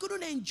 I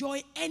couldn't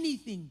enjoy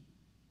anything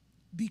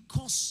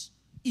because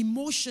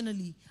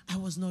emotionally I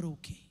was not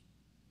okay.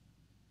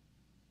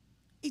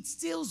 It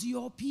steals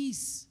your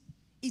peace.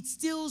 It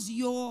steals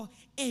your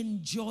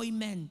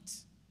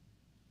enjoyment.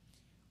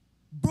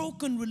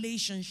 Broken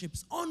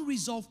relationships,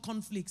 unresolved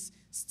conflicts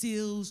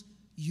steals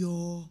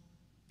your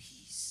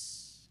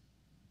peace.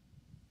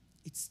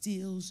 It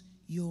steals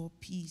your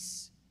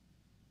peace.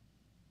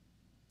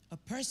 A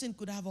person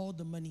could have all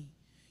the money.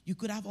 You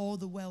could have all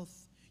the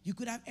wealth. You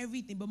could have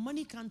everything, but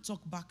money can't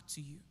talk back to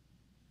you.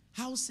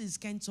 Houses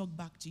can't talk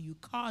back to you.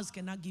 Cars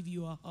cannot give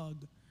you a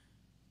hug.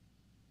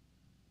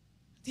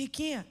 They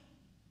can't.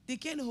 They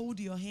can't hold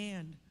your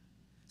hand.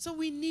 So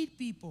we need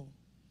people.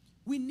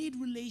 We need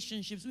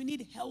relationships. We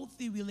need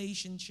healthy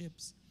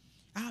relationships.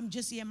 I'm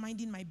just here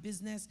minding my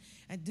business,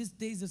 and these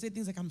days they say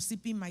things like I'm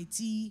sipping my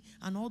tea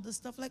and all this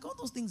stuff. Like, all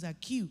those things are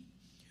cute.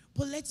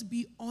 But let's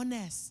be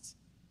honest.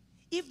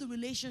 If the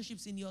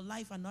relationships in your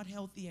life are not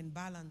healthy and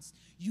balanced,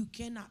 you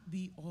cannot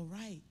be all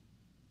right.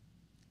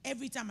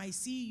 Every time I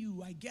see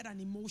you, I get an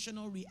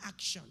emotional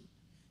reaction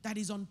that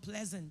is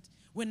unpleasant.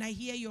 When I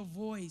hear your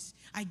voice,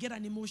 I get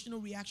an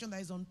emotional reaction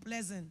that is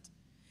unpleasant.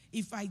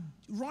 If I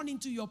run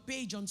into your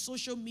page on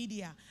social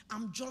media,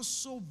 I'm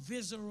just so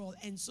visceral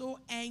and so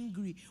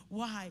angry.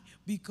 Why?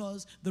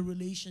 Because the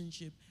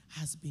relationship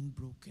has been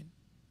broken.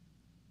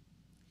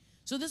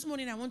 So this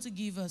morning, I want to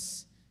give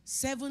us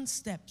 7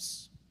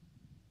 steps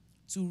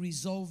to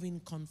resolving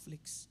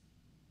conflicts.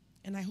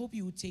 And I hope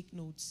you will take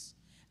notes.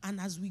 And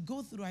as we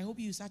go through, I hope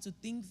you start to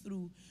think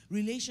through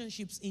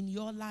relationships in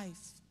your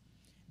life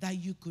that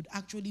you could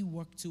actually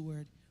work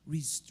toward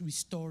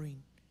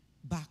restoring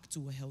back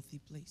to a healthy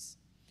place.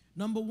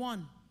 Number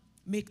 1,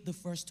 make the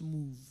first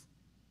move.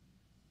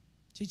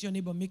 Say to your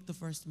neighbor, make the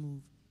first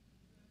move.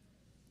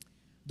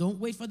 Don't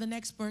wait for the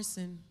next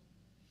person.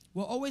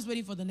 We're always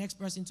waiting for the next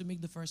person to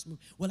make the first move.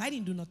 Well, I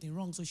didn't do nothing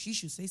wrong, so she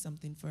should say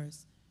something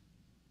first.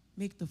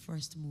 Make the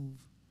first move.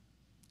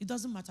 It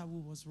doesn't matter who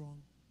was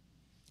wrong.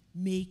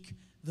 Make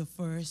the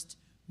first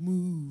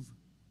move.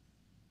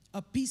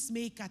 A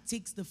peacemaker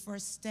takes the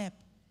first step.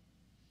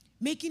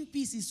 Making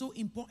peace is so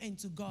important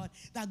to God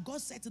that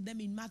God said to them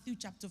in Matthew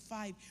chapter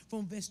 5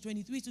 from verse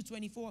 23 to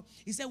 24,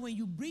 he said, when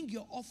you bring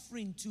your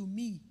offering to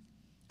me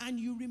and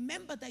you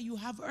remember that you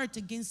have hurt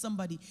against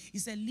somebody, he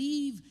said,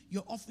 leave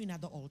your offering at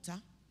the altar,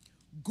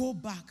 go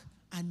back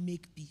and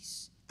make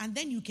peace. And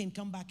then you can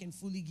come back and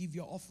fully give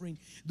your offering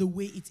the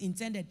way it's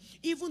intended.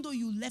 Even though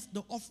you left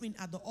the offering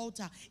at the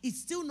altar, it's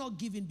still not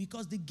given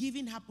because the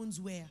giving happens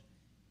where?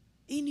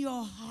 In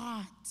your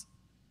heart.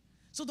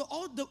 So the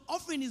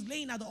offering is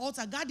laying at the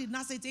altar. God did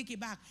not say take it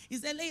back. He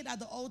said lay it at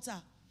the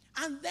altar.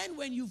 And then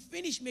when you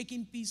finish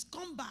making peace,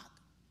 come back.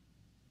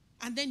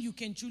 And then you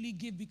can truly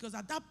give, because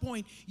at that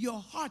point, your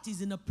heart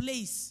is in a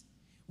place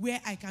where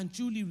I can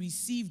truly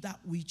receive that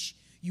which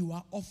you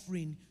are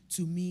offering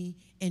to me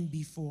and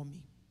before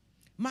me.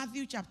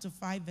 Matthew chapter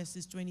 5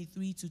 verses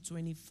 23 to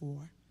 24.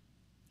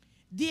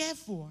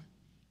 Therefore,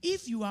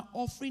 if you are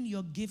offering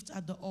your gift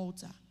at the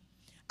altar,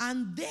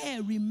 and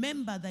there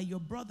remember that your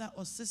brother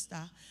or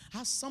sister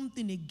has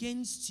something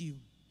against you,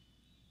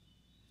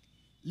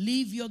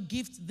 leave your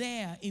gift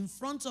there in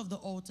front of the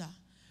altar.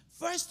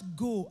 First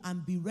go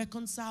and be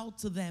reconciled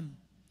to them,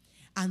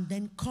 and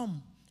then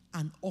come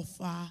and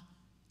offer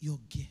your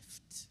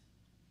gift.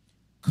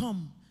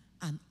 Come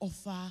and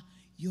offer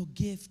your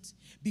gift,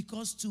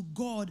 because to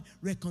God,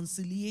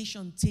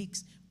 reconciliation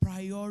takes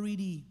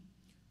priority.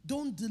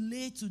 Don't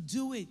delay to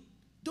do it.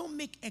 Don't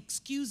make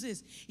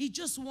excuses. He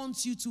just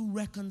wants you to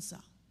reconcile.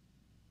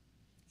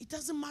 It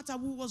doesn't matter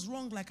who was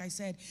wrong, like I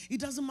said. It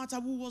doesn't matter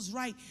who was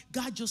right.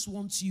 God just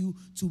wants you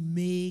to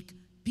make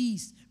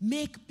peace.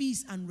 Make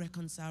peace and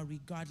reconcile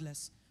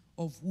regardless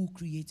of who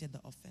created the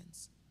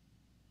offense.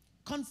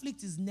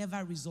 Conflict is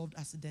never resolved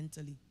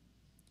accidentally.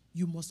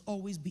 You must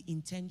always be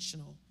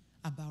intentional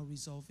about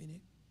resolving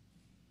it.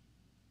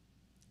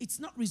 It's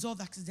not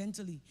resolved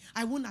accidentally.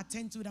 I won't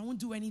attend to it. I won't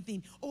do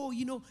anything. Oh,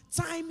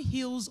 time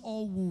heals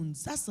all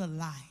wounds. That's a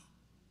lie.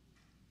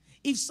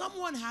 If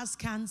someone has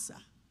cancer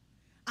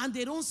and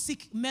they don't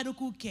seek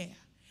medical care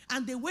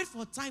and they wait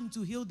for time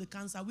to heal the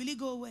cancer, will it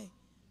go away?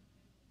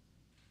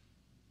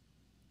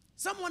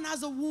 Someone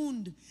has a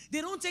wound.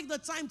 They don't take the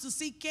time to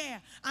seek care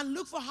and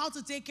look for how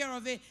to take care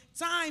of it.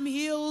 Time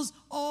heals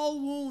all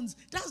wounds.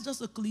 That's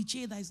just a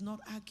cliche that is not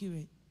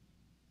accurate.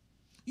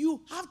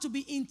 You have to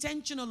be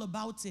intentional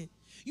about it.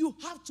 You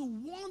have to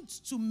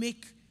want to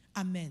make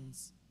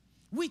amends.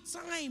 With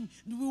time,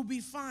 we'll be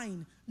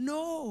fine.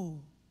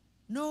 No.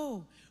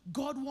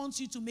 God wants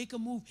you to make a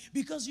move,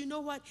 because you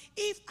know what?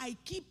 If I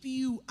keep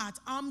you at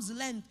arm's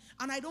length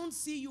and I don't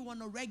see you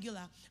on a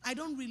regular, I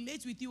don't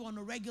relate with you on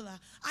a regular,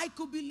 I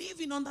could be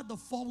living under the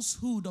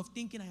falsehood of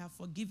thinking I have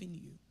forgiven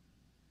you,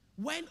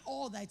 when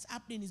all that's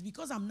happening is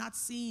because I'm not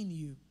seeing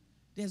you.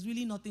 There's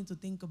really nothing to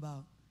think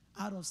about.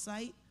 Out of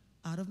sight,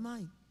 out of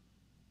mind.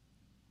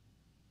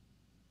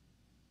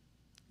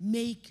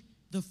 Make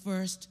the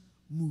first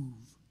move.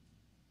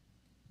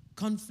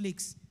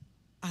 Conflicts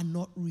are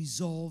not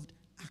resolved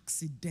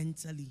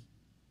accidentally.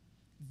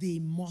 They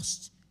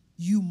must,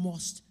 you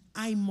must,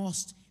 I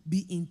must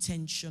be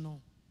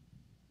intentional.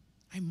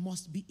 I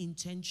must be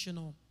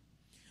intentional.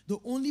 The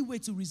only way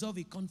to resolve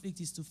a conflict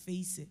is to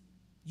face it.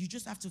 You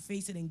just have to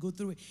face it and go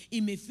through it.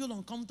 It may feel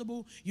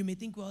uncomfortable. You may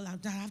think, well,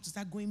 I have to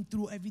start going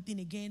through everything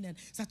again and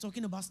start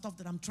talking about stuff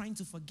that I'm trying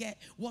to forget.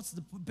 What's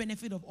the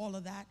benefit of all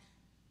of that?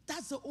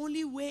 That's the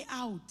only way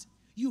out.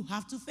 You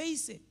have to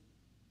face it.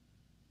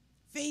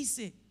 Face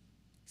it.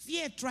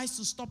 Fear tries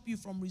to stop you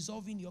from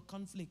resolving your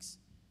conflicts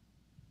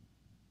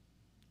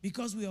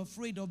because we are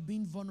afraid of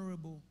being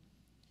vulnerable.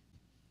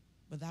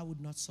 But that would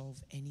not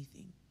solve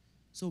anything.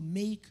 So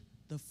make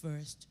the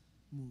first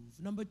move.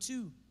 Number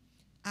 2,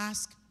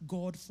 ask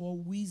God for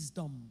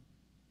wisdom.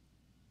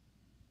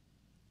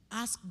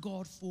 Ask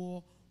God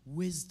for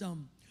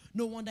wisdom.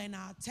 No wonder in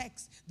our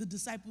text, the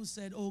disciples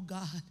said, oh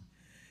God,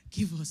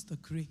 give us the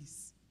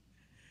grace.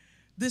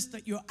 This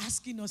that you're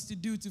asking us to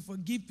do, to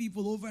forgive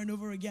people over and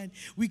over again,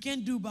 we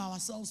can't do by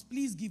ourselves.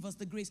 Please give us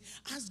the grace.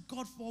 Ask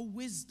God for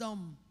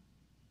wisdom.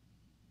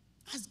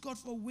 Ask God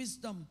for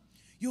wisdom.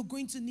 You're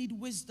going to need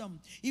wisdom.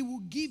 He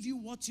will give you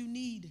what you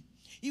need.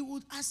 He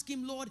would ask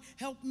him, Lord,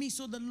 help me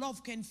so the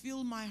love can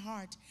fill my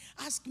heart.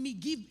 Ask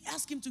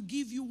him to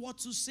give you what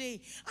to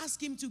say.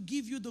 Ask him to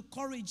give you the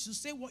courage to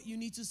say what you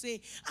need to say.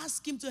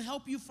 Ask him to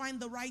help you find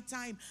the right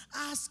time.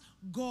 Ask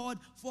God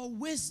for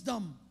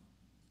wisdom.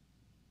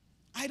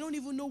 I don't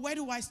even know, where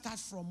do I start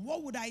from?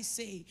 What would I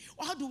say?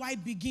 How do I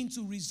begin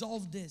to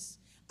resolve this?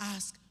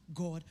 Ask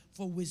God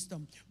for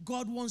wisdom.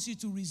 God wants you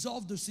to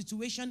resolve the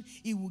situation.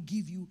 He will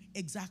give you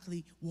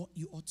exactly what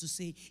you ought to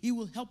say. He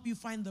will help you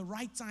find the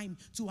right time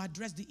to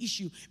address the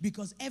issue,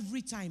 because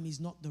every time is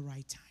not the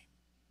right time.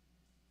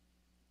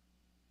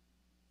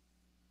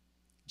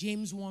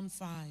 James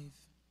 1:5.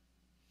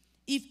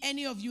 If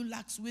any of you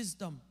lacks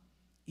wisdom,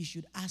 you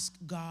should ask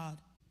God.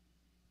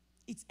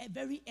 It's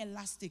very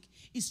elastic.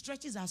 It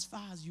stretches as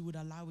far as you would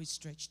allow it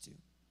stretch to.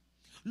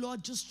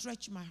 Lord, just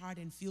stretch my heart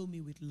and fill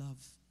me with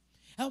love.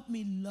 Help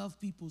me love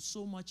people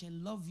so much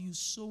and love you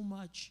so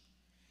much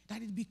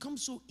that it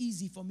becomes so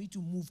easy for me to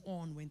move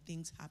on when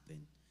things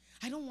happen.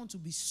 I don't want to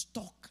be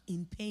stuck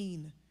in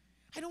pain.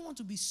 I don't want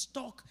to be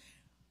stuck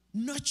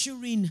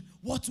nurturing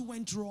what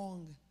went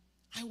wrong.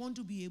 I want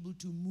to be able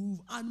to move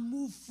and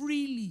move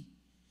freely.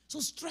 So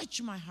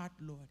stretch my heart,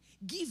 Lord.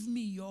 Give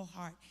me your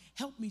heart.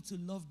 Help me to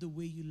love the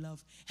way you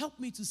love. Help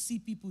me to see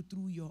people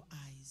through your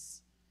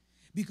eyes.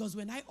 Because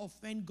when I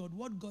offend God,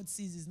 what God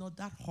sees is not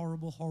that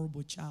horrible,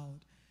 horrible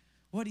child.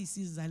 What he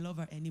sees is I love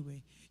her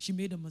anyway. She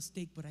made a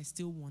mistake, but I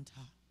still want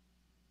her.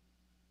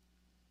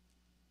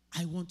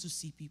 I want to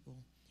see people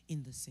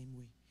in the same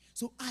way.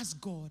 So ask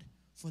God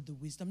for the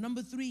wisdom.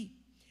 Number 3,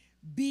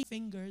 big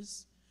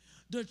fingers.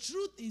 The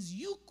truth is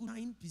you could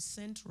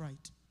 9%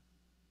 right.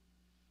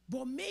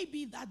 But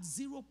maybe that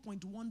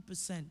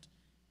 0.1%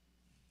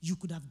 you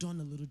could have done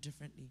a little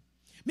differently.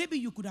 Maybe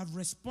you could have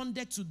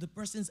responded to the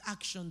person's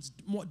actions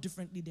more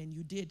differently than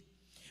you did.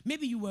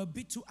 Maybe you were a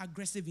bit too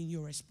aggressive in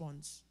your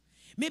response.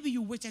 Maybe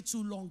you waited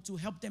too long to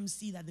help them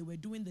see that they were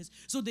doing this,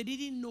 so they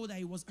didn't know that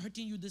it was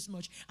hurting you this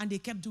much, and they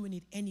kept doing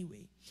it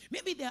anyway.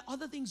 Maybe there are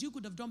other things you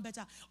could have done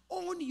better.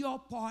 Own your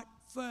part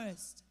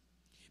first.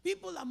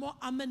 People are more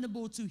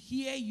amenable to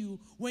hear you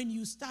when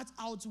you start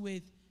out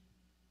with,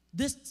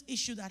 this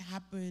issue that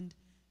happened,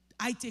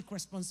 I take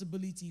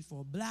responsibility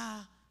for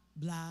blah,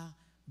 blah,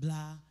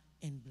 blah,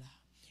 and blah.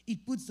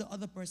 It puts the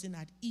other person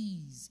at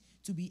ease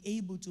to be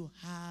able to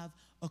have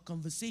a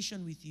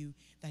conversation with you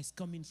that's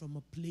coming from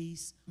a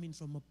place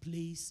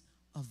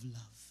of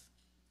love.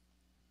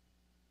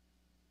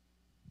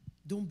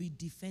 Don't be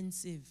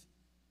defensive.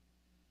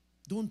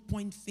 Don't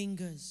point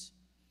fingers.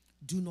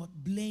 Do not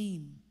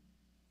blame.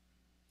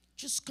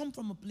 Just come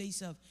from a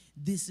place of,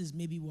 this is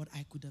maybe what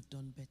I could have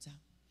done better.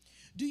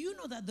 Do you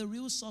know that the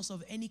real source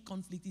of any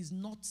conflict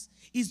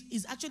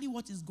is actually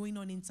what is going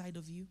on inside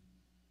of you?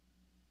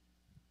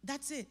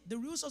 That's it. The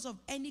real source of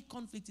any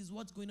conflict is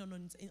what's going on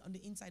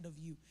the inside of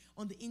you,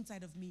 on the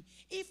inside of me.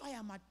 If I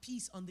am at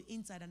peace on the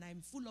inside and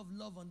I'm full of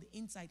love on the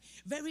inside,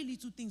 very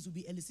little things will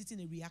be eliciting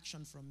a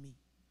reaction from me.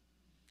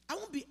 I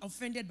won't be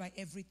offended by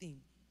everything.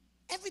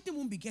 Everything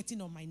won't be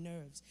getting on my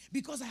nerves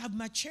because I have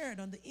matured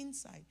on the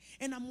inside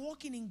and I'm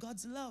walking in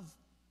God's love.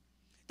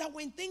 That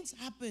when things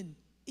happen,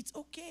 it's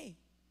okay.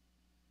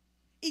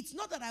 It's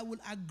not that I will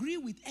agree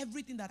with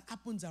everything that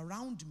happens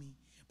around me,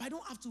 but I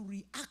don't have to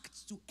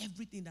react to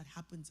everything that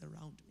happens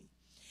around me.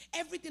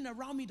 Everything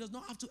around me does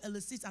not have to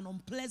elicit an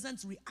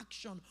unpleasant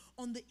reaction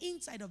on the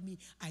inside of me.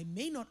 I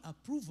may not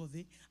approve of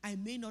it, I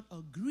may not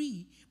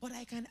agree, but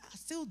I can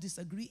still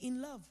disagree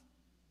in love.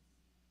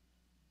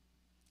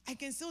 I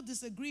can still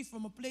disagree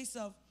from a place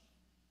of,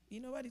 you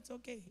know what, it's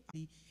okay.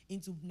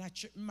 Into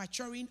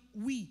maturing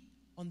we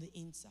on the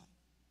inside.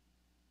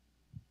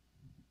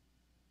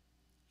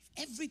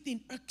 If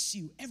everything irks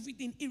you,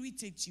 everything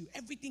irritates you,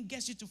 everything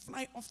gets you to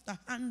fly off the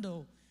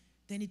handle,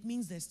 then it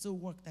means there's still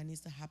work that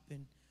needs to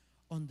happen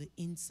on the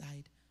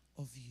inside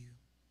of you.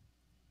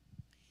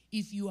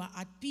 If you are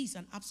at peace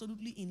and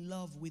absolutely in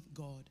love with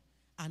God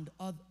and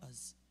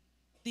others,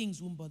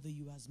 things won't bother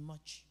you as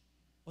much,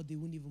 or they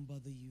won't even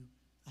bother you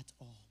at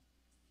all.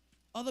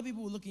 Other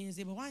people will look at you and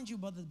say, but why aren't you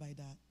bothered by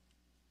that?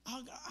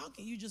 How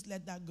can you just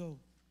let that go?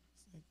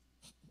 It's like,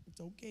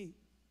 it's okay.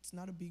 It's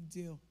not a big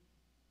deal.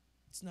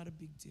 It's not a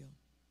big deal.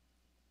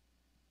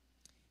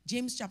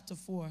 James chapter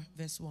 4,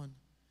 verse 1.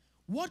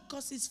 What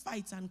causes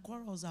fights and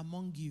quarrels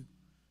among you?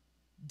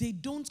 They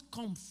don't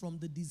come from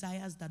the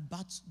desires that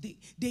battle.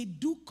 They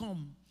do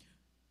come.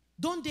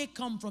 Don't they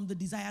come from the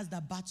desires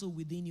that battle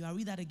within you? I'll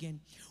read that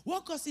again.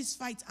 What causes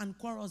fights and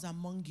quarrels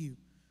among you?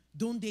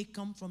 Don't they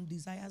come from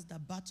desires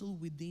that battle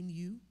within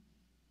you?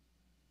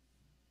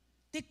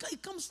 It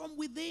comes from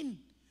within.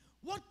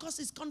 What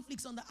causes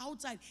conflicts on the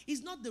outside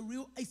is not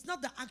it's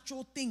not the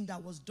actual thing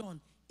that was done.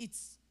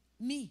 It's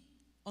me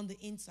on the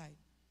inside.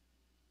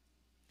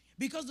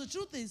 Because the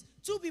truth is,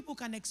 two people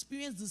can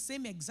experience the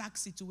same exact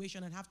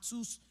situation and have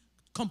two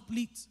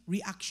complete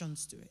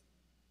reactions to it.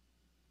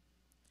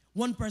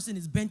 One person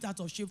is bent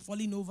out of shape,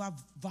 falling over,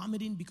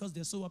 vomiting because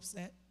they're so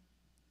upset.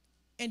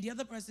 And the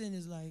other person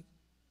is like,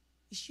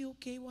 is she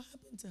okay? What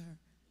happened to her?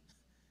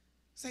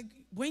 It's like,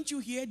 weren't you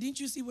here? Didn't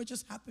you see what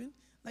just happened?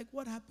 Like,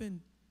 what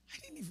happened? I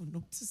didn't even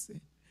notice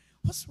it.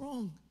 What's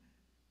wrong?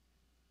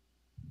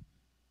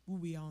 Who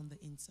we are on the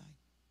inside.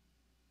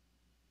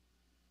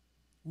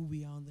 Who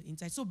we are on the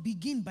inside. So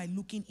begin by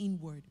looking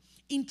inward.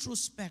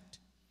 Introspect.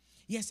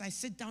 Yes, I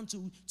sit down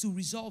to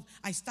resolve.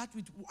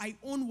 I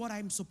own what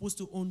I'm supposed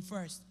to own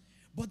first.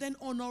 But then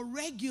on a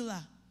regular,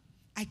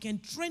 I can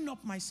train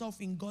up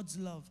myself in God's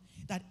love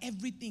that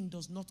everything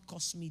does not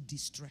cause me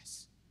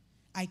distress.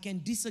 I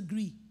can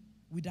disagree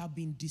without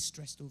being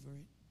distressed over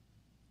it.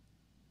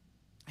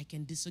 I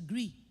can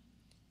disagree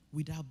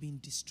without being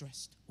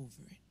distressed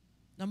over it.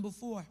 Number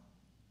 4,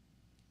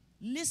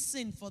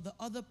 listen for the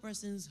other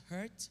person's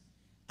hurt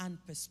and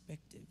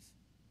perspective.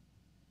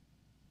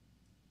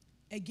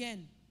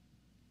 Again,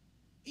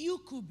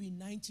 you could be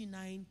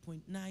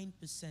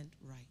 99.9%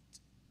 right,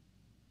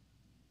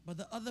 but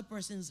the other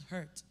person's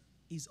hurt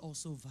is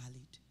also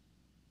valid.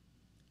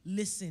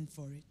 Listen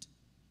for it.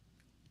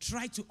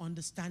 Try to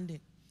understand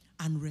it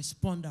and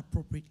respond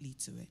appropriately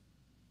to it.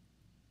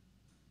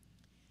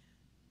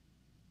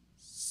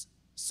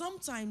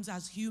 Sometimes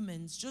as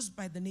humans, just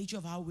by the nature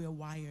of how we're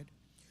wired,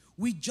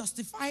 we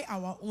justify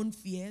our own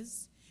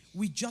fears,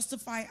 we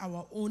justify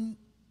our own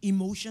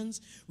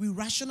emotions, we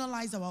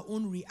rationalize our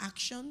own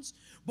reactions,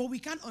 but we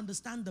can't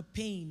understand the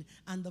pain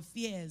and the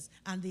fears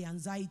and the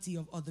anxiety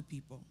of other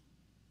people.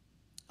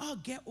 Oh,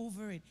 get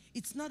over it.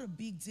 It's not a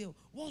big deal.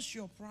 What's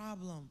your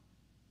problem?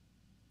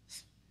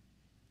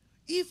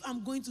 If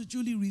I'm going to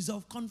truly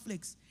resolve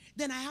conflicts,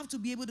 then I have to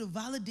be able to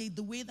validate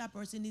the way that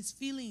person is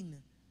feeling.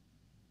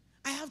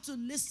 I have to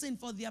listen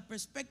for their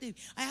perspective.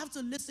 I have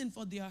to listen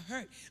for their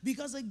hurt.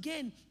 Because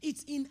again,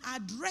 it's in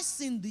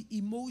addressing the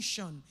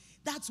emotion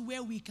that's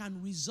where we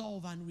can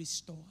resolve and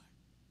restore.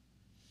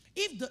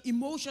 If the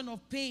emotion of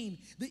pain,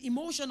 the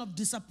emotion of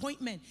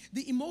disappointment,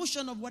 the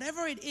emotion of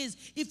whatever it is,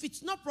 if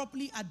it's not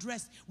properly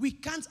addressed, we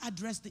can't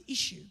address the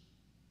issue.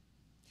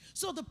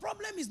 So the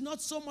problem is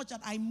not so much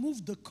that I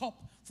moved the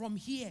cup from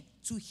here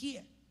to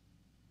here.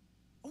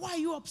 Why are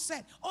you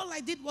upset? All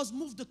I did was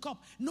move the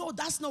cup. No,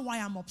 that's not why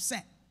I'm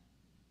upset.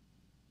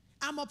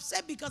 I'm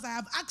upset because I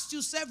have asked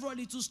you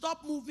severally to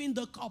stop moving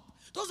the cup.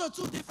 Those are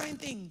two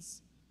different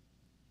things.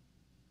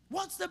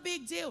 What's the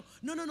big deal?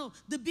 No.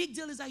 The big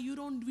deal is that you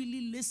don't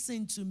really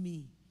listen to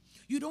me.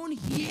 You don't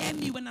hear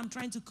me when I'm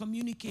trying to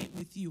communicate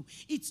with you.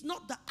 It's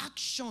not the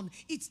action,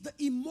 it's the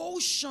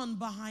emotion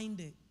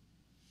behind it.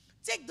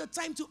 Take the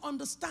time to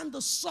understand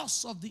the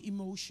source of the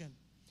emotion.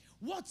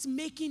 What's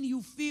making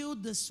you feel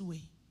this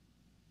way?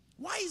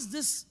 Why is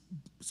this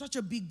such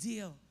a big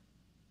deal?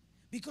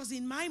 Because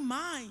in my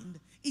mind,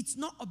 it's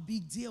not a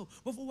big deal.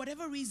 But for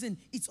whatever reason,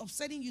 it's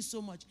upsetting you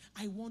so much.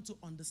 I want to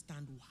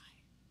understand why.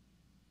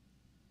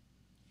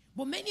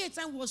 But many a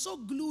time we're so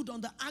glued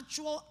on the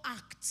actual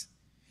act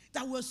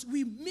that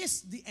we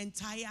miss the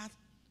entire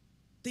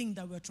thing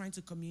that we're trying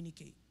to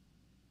communicate.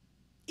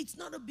 It's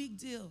not a big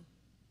deal.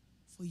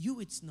 For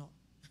you, it's not.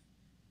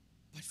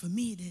 But for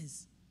me, it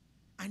is.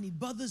 And it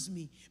bothers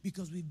me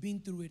because we've been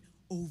through it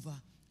over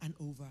and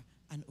over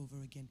and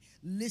over again.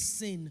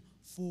 Listen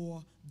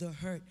for the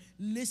hurt.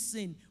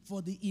 Listen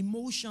for the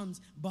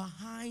emotions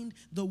behind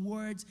the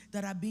words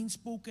that are being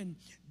spoken.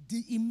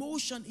 The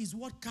emotion is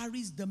what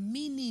carries the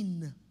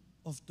meaning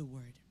of the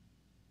word.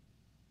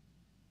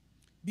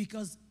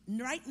 Because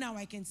right now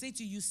I can say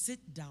to you,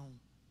 sit down.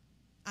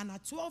 And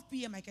at 12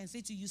 p.m. I can say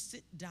to you,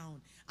 sit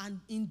down. And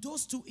in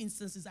those two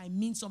instances, I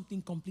mean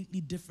something completely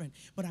different.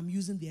 But I'm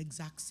using the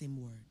exact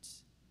same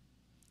words.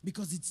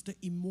 Because it's the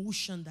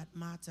emotion that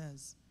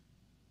matters.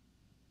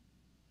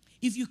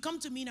 If you come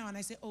to me now and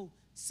I say, oh,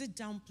 sit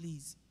down,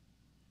 please.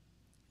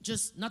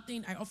 Just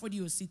nothing, I offered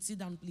you a seat, sit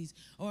down, please.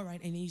 All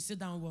right, and then you sit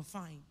down, we're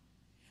fine.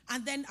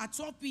 And then at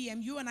 12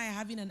 p.m., you and I are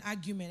having an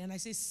argument, and I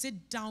say,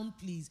 sit down,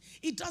 please.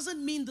 It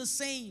doesn't mean the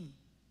same.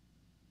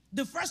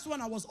 The first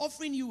one, I was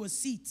offering you a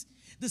seat.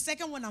 The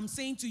second one, I'm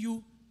saying to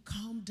you,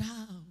 calm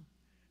down.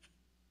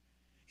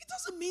 It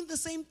doesn't mean the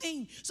same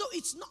thing. So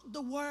it's not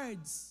the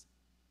words.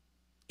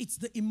 It's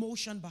the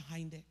emotion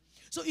behind it.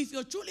 So if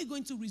you're truly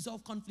going to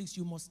resolve conflicts,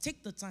 you must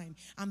take the time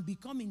and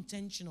become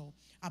intentional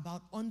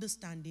about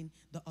understanding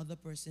the other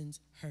person's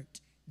hurt,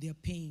 their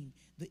pain,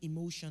 the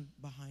emotion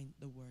behind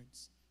the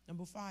words.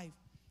 Number 5,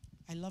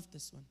 I love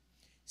this one.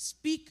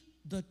 Speak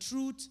the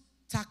truth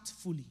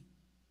tactfully.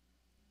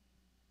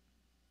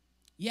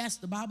 Yes,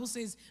 the Bible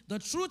says the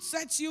truth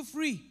sets you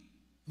free,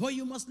 but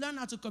you must learn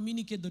how to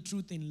communicate the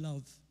truth in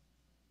love.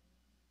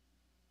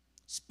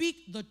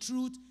 Speak the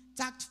truth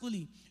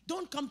tactfully.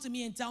 Don't come to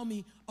me and tell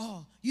me,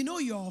 oh, you know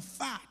you're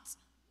fat.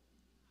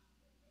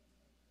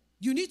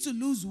 You need to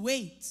lose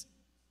weight.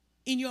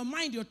 In your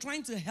mind, you're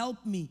trying to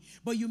help me,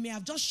 but you may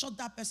have just shut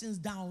that person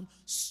down,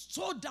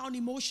 so down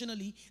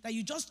emotionally that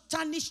you just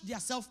tarnish their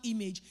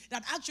self-image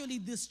that actually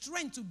the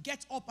strength to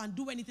get up and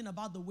do anything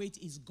about the weight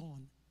is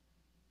gone.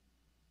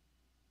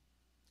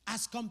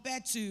 As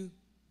compared to,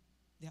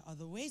 there are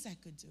other ways I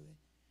could do it.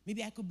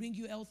 Maybe I could bring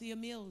you healthier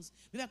meals.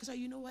 Maybe I could say,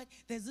 you know what?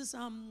 There's this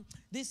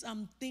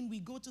thing we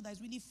go to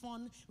that's really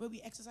fun, where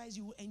we exercise.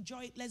 You will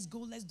enjoy it. Let's go.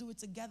 Let's do it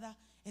together.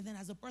 And then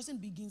as a person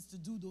begins to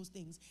do those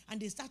things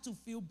and they start to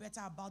feel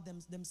better about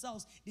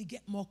themselves, they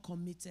get more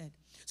committed.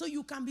 So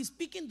you can be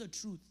speaking the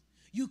truth.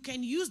 You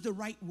can use the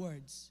right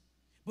words.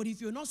 But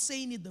if you're not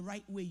saying it the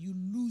right way, you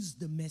lose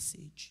the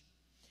message.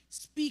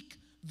 Speak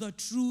the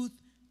truth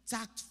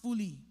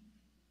tactfully.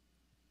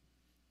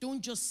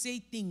 Don't just say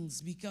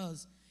things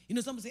because,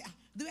 someone say,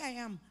 the way I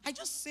am, I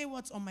just say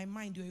what's on my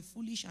mind. You're a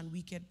foolish and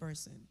wicked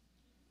person.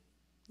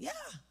 Yeah.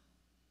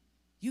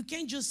 You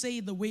can't just say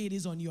it the way it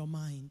is on your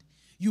mind.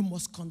 You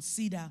must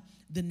consider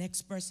the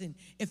next person.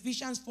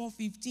 Ephesians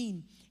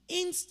 4:15.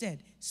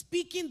 Instead,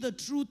 speaking the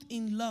truth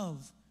in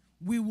love,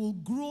 we will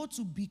grow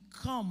to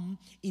become,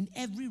 in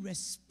every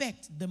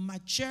respect, the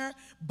mature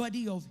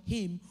body of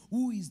Him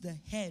who is the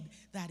head,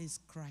 that is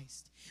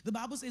Christ. The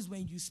Bible says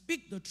when you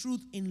speak the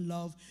truth in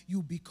love,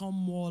 you become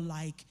more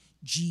like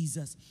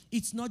Jesus.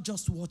 It's not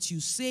just what you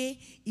say,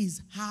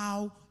 it's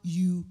how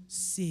you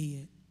say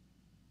it.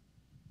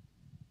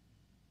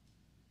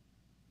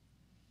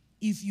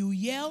 If you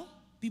yell,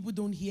 people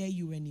don't hear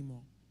you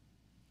anymore.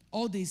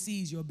 All they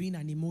see is you're being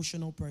an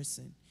emotional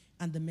person,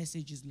 and the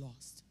message is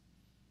lost.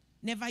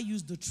 Never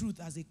use the truth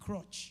as a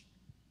crutch.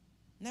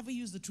 Never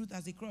use the truth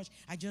as a crutch.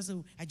 I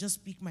just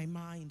speak my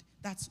mind.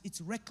 It's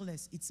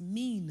reckless. It's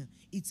mean.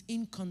 It's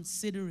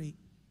inconsiderate.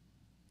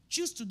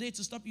 Choose today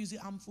to stop using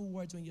harmful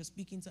words when you're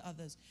speaking to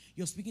others.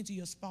 You're speaking to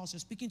your spouse. You're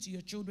speaking to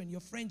your children,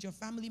 your friends, your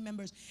family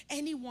members.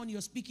 Anyone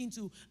you're speaking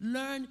to,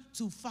 learn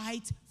to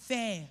fight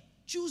fair.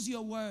 Choose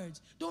your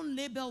words. Don't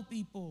label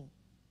people.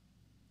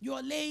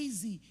 You're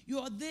lazy.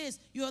 You're this.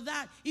 You're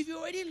that. If you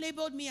already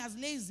labeled me as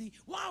lazy,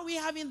 why are we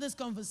having this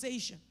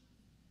conversation?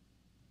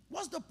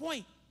 What's the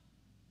point?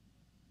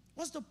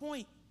 What's the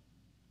point?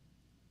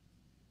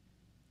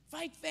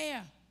 Fight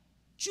fair.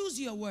 Choose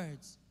your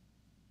words.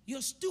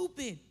 You're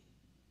stupid.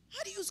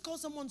 How do you call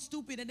someone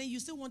stupid and then you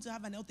still want to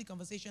have an healthy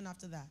conversation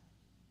after that?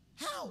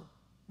 How?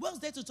 What's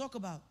there to talk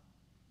about?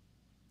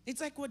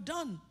 It's like we're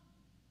done.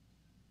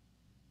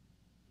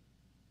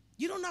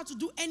 You don't have to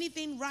do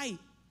anything right.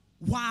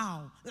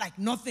 Wow. Like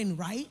nothing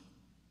right?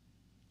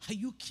 Are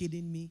you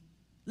kidding me?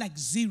 Like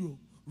zero.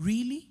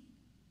 Really?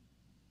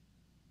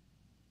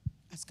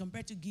 As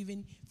compared to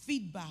giving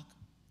feedback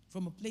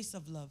from a place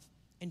of love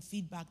and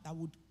feedback that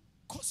would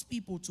cause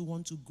people to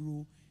want to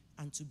grow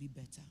and to be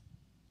better.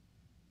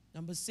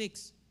 Number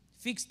 6,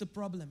 fix the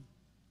problem,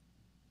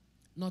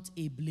 not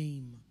a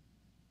blame.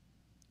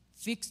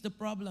 Fix the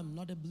problem,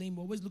 not a blame.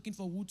 We're always looking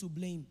for who to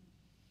blame.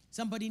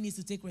 Somebody needs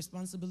to take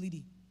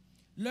responsibility.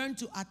 Learn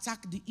to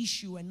attack the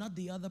issue and not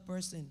the other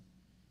person.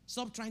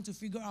 Stop trying to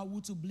figure out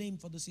who to blame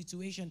for the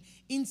situation.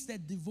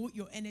 Instead, devote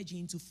your energy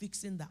into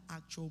fixing the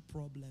actual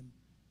problem.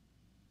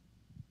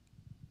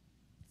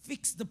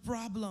 Fix the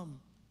problem.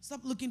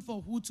 Stop looking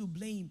for who to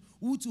blame,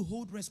 who to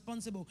hold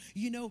responsible.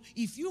 You know,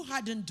 if you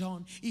hadn't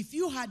done, if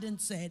you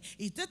hadn't said,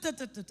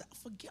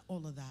 forget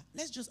all of that.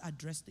 Let's just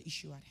address the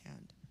issue at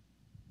hand.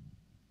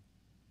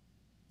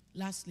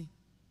 Lastly,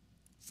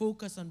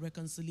 focus on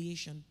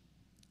reconciliation,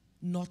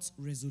 not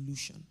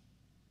resolution.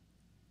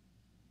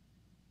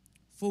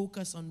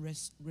 Focus on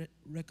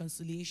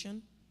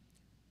reconciliation,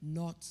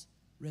 not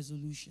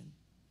resolution.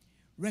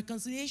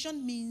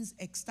 Reconciliation means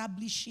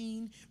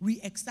re-establishing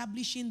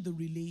the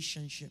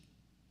relationship.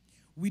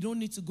 We don't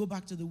need to go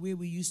back to the way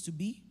we used to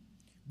be,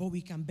 but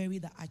we can bury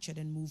the hatchet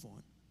and move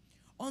on.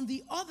 On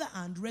the other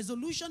hand,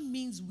 resolution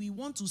means we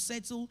want to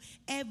settle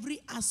every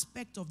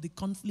aspect of the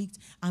conflict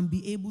and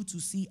be able to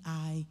see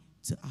eye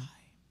to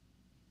eye.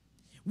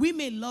 We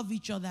may love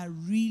each other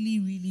really,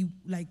 really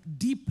like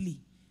deeply,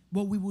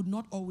 but we would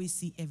not always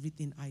see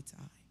everything eye to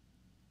eye.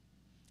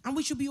 And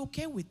we should be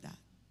okay with that.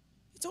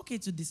 It's okay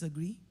to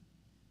disagree.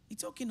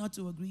 It's okay not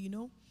to agree, you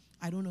know.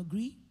 I don't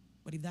agree,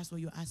 but if that's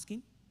what you're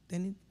asking,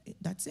 then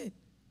that's it.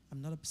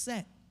 I'm not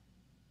upset,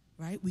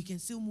 right? We can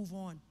still move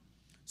on.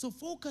 So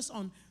focus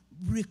on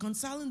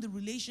reconciling the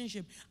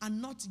relationship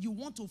and not you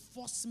want to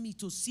force me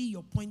to see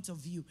your point of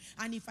view.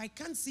 And if I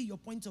can't see your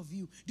point of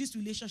view, this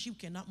relationship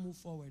cannot move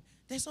forward.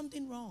 There's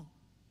something wrong.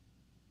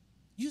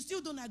 You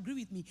still don't agree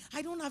with me.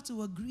 I don't have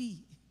to agree,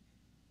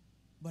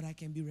 but I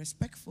can be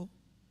respectful.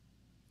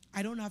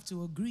 I don't have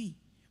to agree,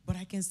 but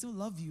I can still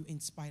love you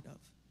in spite of.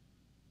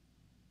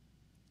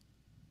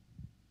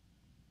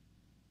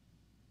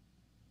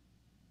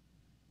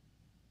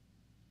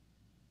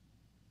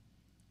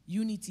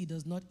 Unity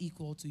does not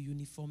equal to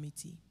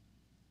uniformity.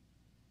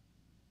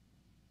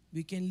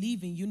 We can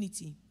live in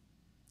unity.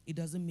 It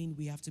doesn't mean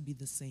we have to be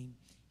the same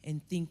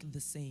and think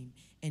the same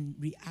and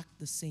react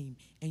the same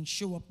and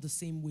show up the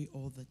same way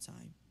all the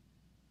time.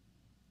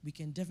 We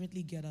can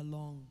definitely get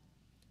along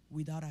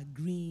without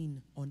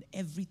agreeing on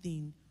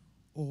everything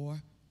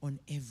or on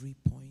every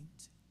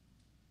point.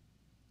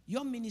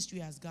 Your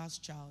ministry as God's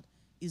child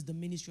is the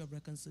ministry of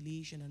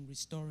reconciliation and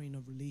restoring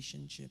of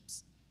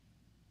relationships.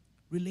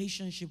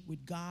 Relationship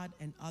with God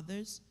and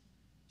others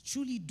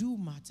truly do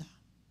matter.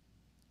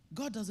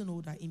 God doesn't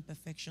hold our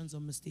imperfections or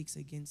mistakes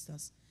against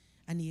us,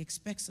 and He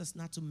expects us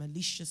not to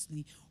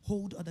maliciously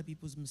hold other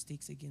people's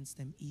mistakes against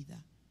them either.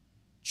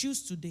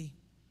 Choose today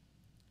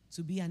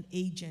to be an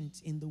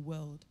agent in the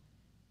world,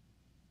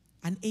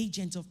 an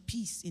agent of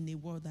peace in a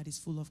world that is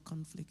full of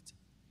conflict.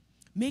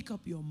 Make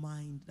up your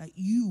mind that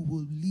you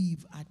will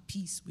live at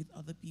peace with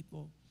other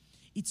people.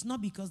 It's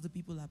not because the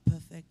people are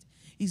perfect.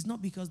 It's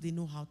not because they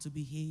know how to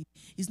behave.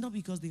 It's not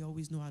because they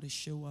always know how to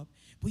show up.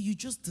 But you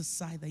just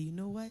decide that, you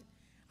know what?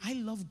 I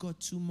love God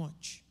too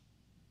much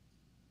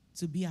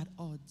to be at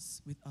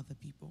odds with other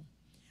people.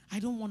 I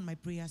don't want my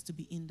prayers to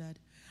be hindered.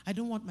 I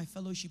don't want my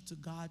fellowship to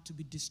God to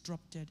be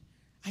disrupted.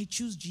 I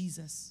choose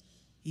Jesus.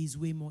 He is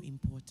way more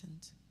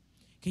important.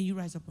 Can you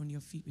rise up on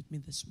your feet with me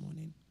this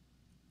morning?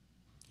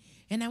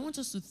 And I want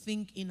us to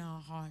think in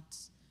our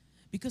hearts,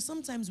 Because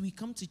sometimes we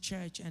come to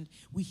church and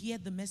we hear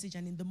the message,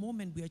 and in the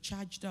moment we are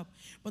charged up.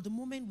 But the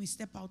moment we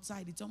step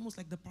outside, it's almost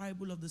like the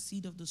parable of the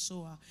seed of the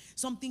sower.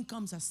 Something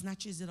comes and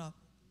snatches it up.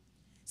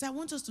 So I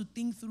want us to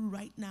think through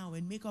right now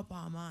and make up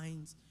our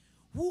minds.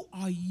 Who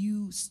are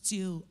you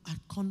still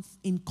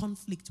in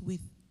conflict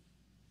with?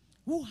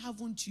 Who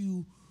haven't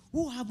you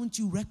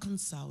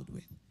reconciled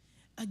with?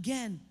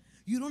 Again,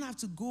 you don't have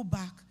to go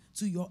back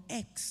to your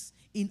ex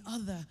in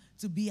order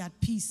to be at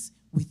peace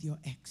with your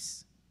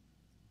ex.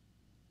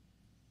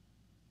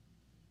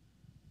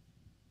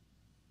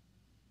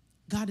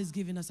 God is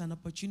giving us an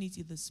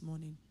opportunity this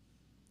morning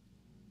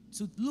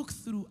to look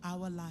through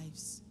our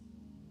lives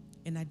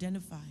and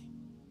identify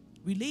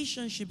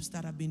relationships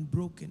that have been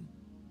broken,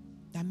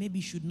 that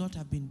maybe should not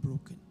have been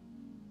broken.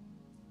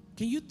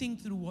 Can you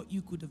think through what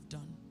you could have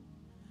done?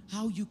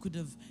 How you could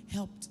have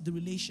helped the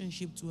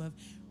relationship to have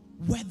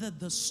weathered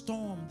the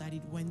storm that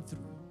it went through?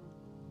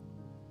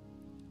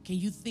 Can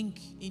you think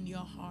in your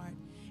heart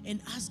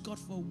and ask God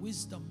for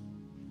wisdom?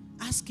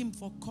 Ask Him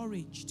for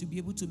courage to be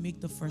able to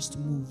make the first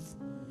move.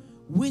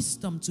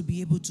 Wisdom to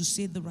be able to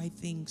say the right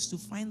things, to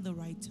find the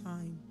right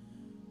time.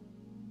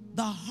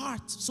 The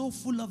heart so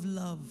full of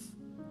love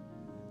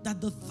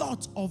that the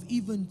thought of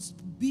even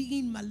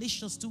being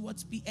malicious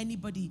towards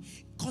anybody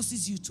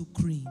causes you to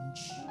cringe.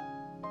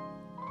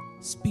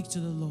 Speak to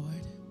the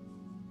Lord.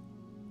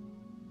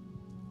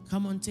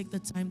 Come on, take the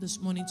time this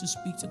morning to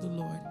speak to the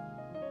Lord.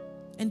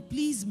 And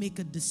please make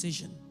a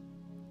decision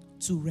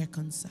to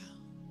reconcile.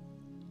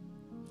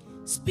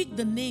 Speak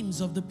the names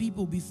of the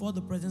people before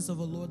the presence of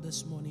the Lord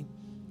this morning.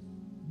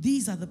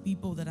 These are the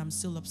people that I'm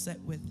still upset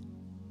with.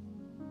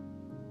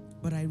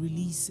 But I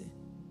release it.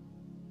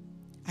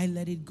 I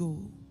let it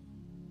go.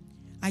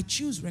 I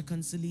choose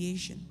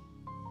reconciliation.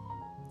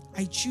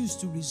 I choose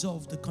to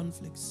resolve the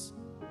conflicts.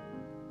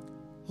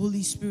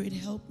 Holy Spirit,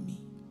 help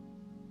me.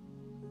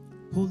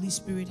 Holy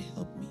Spirit,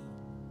 help me.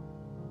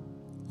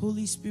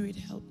 Holy Spirit,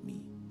 help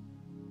me.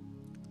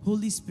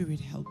 Holy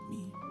Spirit, help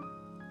me.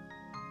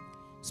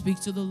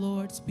 Speak to the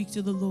Lord, speak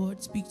to the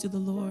Lord, speak to the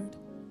Lord.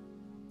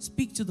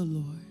 Speak to the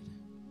Lord.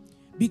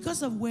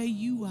 Because of where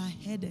you are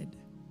headed,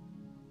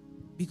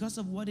 because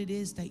of what it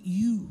is that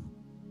you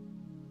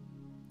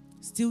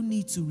still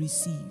need to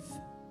receive,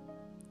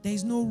 there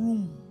is no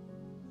room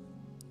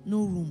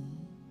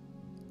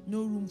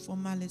for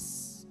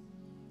malice,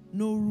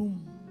 no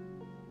room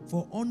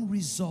for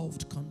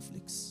unresolved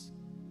conflicts.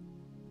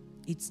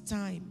 It's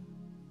time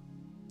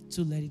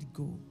to let it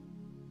go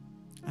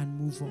and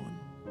move on.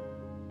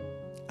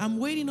 I'm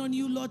waiting on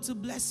you, Lord, to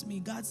bless me.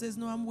 God says,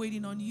 no, I'm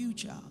waiting on you,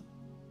 child.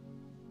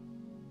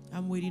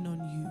 I'm waiting on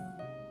you.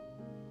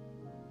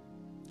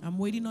 I'm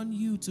waiting on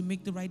you to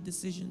make the right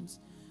decisions,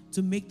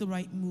 to make the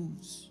right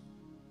moves,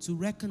 to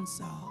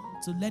reconcile,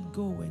 to let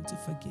go, and to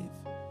forgive.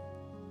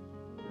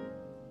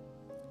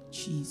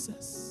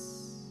 Jesus.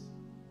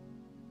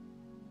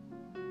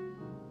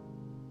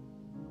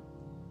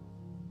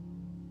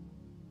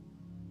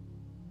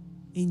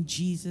 In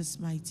Jesus'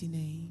 mighty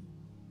name.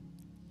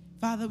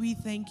 Father, we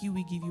thank you,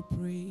 we give you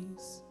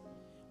praise.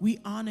 We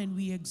honor and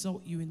we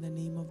exalt you in the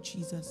name of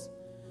Jesus.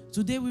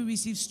 Today we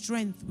receive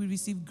strength, we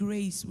receive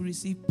grace, we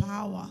receive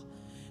power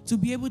to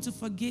be able to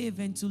forgive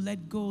and to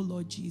let go,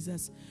 Lord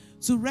Jesus,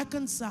 to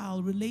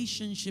reconcile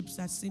relationships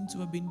that seem to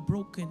have been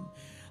broken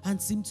and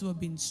seem to have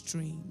been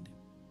strained.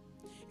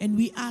 And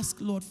we ask,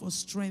 Lord, for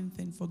strength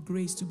and for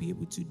grace to be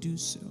able to do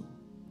so,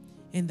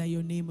 and that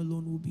your name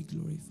alone will be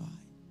glorified.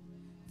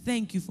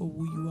 Thank you for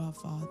who you are,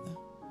 Father.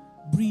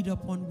 Breathe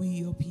upon we,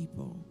 your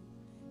people,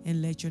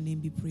 and let your name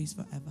be praised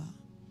forever.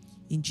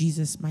 In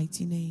Jesus'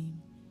 mighty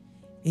name,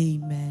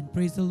 amen.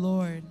 Praise the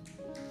Lord.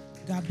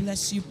 God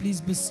bless you.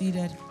 Please be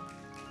seated.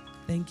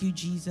 Thank you,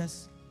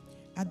 Jesus.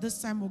 At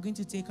this time, we're going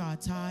to take our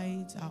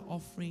tithes, our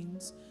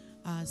offerings,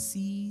 our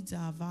seeds,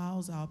 our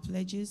vows, our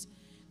pledges.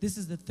 This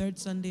is the third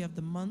Sunday of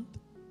the month.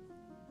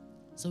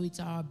 So it's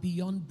our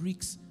Beyond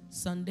Bricks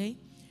Sunday.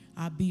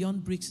 Our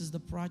Beyond Bricks is the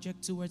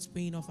project towards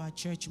paying off our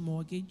church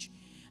mortgage.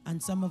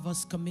 And some of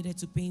us committed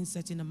to paying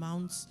certain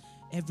amounts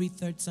every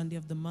third Sunday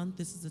of the month.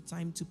 This is the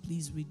time to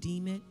please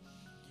redeem it.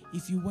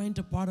 If you weren't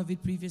a part of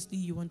it previously,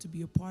 you want to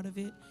be a part of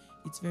it,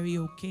 it's very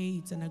okay.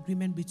 It's an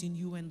agreement between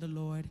you and the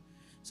Lord.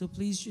 So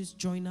please just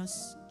join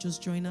us.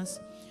 Just join us.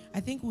 I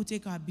think we'll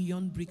take our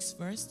Beyond Bricks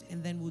first,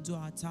 and then we'll do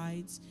our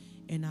tithes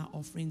and our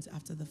offerings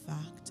after the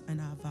fact,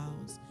 and our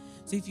vows.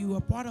 So if you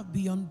are part of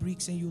Beyond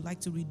Bricks and you'd like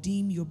to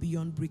redeem your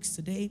Beyond Bricks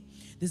today,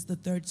 this is the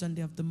third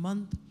Sunday of the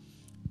month.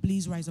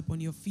 Please rise up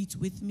on your feet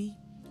with me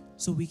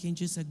so we can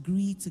just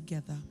agree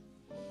together.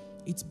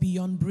 It's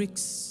Beyond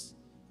Bricks.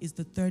 It's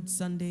the third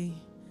Sunday.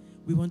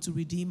 We want to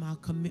redeem our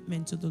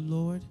commitment to the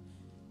Lord.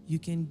 You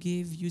can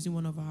give using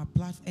one of our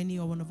any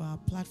or one of our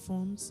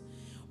platforms,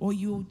 or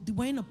you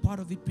weren't a part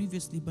of it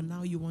previously, but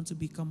now you want to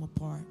become a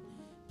part.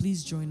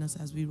 Please join us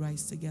as we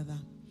rise together.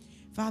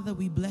 Father,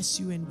 we bless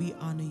you and we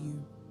honor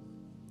you.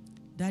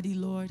 Daddy,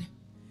 Lord,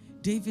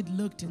 David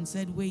looked and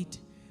said, wait,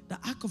 the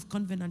Ark of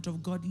Covenant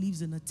of God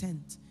lives in a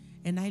tent,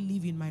 and I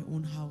live in my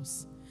own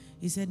house.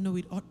 He said, no,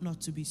 it ought not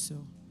to be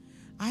so.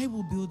 I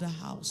will build a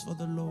house for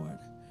the Lord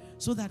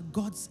so that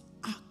God's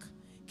ark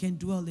can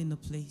dwell in a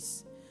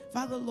place.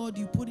 Father, Lord,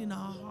 you put in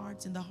our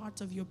hearts, in the hearts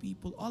of your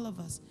people, all of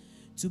us,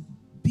 to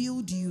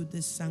build you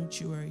this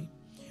sanctuary.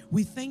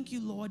 We thank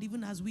you, Lord,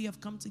 even as we have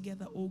come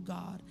together, oh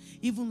God,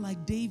 even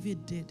like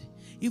David did,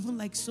 even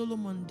like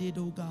Solomon did,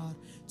 oh God,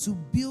 to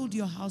build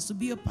your house, to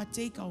be a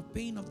partaker of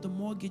paying off the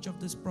mortgage of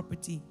this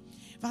property.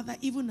 Father,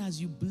 even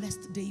as you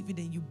blessed David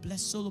and you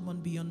blessed Solomon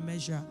beyond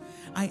measure,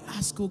 I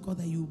ask, oh God,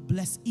 that you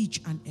bless each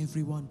and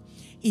every one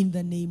in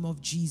the name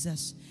of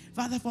Jesus.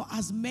 Father, for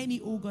as many,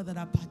 oh God, that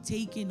are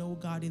partaking, oh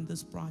God, in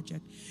this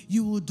project,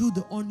 you will do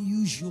the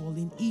unusual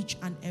in each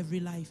and every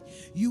life.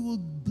 You will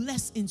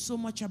bless in so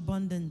much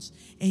abundance,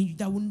 and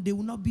there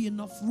will not be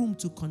enough room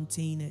to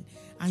contain it.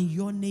 And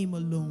your name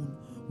alone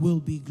will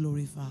be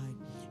glorified.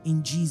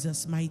 In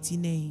Jesus' mighty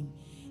name.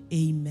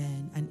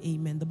 Amen and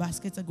amen. The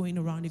baskets are going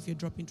around. If you're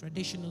dropping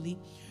traditionally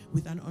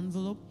with an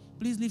envelope,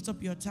 please lift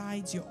up your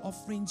tithes, your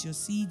offerings, your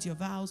seeds, your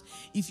vows.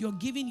 If you're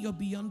giving your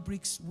Beyond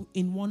Bricks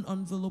in one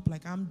envelope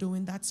like I'm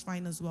doing, that's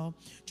fine as well.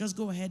 Just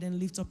go ahead and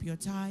lift up your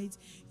tithes,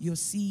 your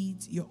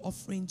seeds, your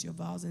offerings, your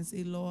vows, and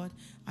say, Lord,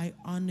 I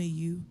honor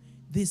you.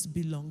 This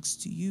belongs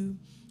to you.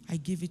 I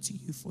give it to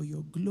you for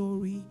your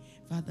glory.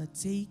 Father,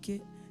 take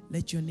it.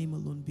 Let your name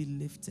alone be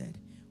lifted.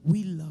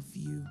 We love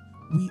you.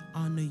 We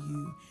honor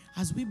you.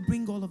 As we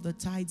bring all of the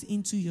tithes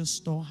into your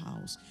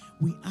storehouse,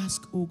 we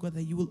ask, oh God,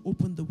 that you will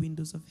open the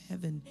windows of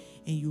heaven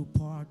and you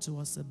pour out to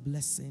us a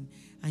blessing,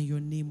 and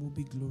your name will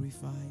be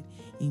glorified.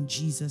 In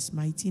Jesus'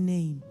 mighty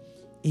name,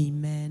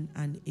 amen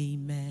and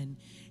amen.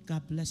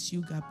 God bless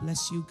you. God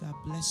bless you. God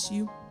bless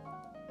you.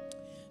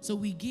 So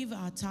we give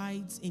our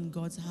tithes in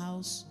God's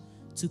house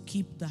to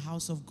keep the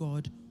house of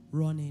God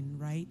running,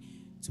 right?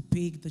 To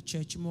pay the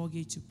church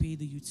mortgage, to pay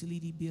the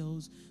utility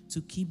bills,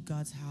 to keep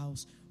God's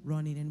house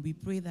running. And we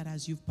pray that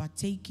as you've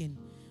partaken,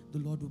 the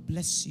Lord will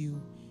bless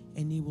you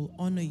and he will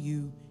honor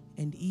you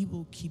and he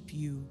will keep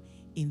you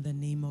in the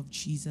name of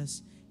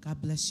Jesus.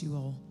 God bless you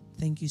all.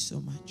 Thank you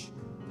so much.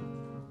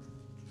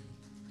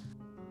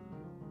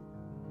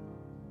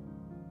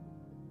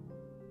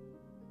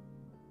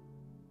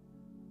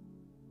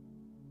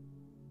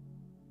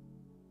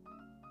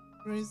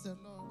 Praise the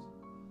Lord.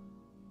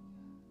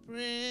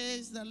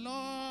 Praise the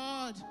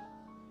Lord.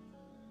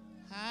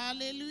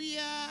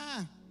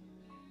 Hallelujah.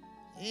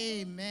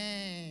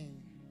 Amen.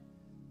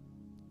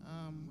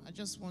 I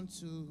just want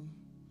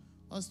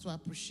us to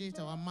appreciate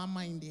our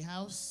mama in the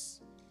house.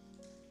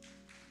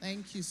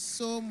 Thank you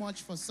so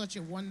much for such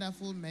a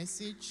wonderful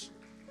message.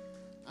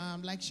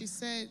 Like she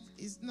said,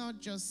 it's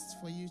not just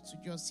for you to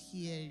just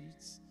hear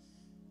it.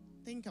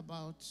 Think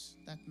about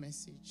that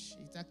message.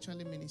 It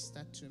actually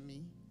ministered to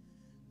me.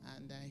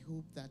 And I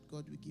hope that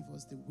God will give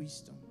us the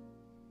wisdom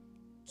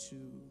to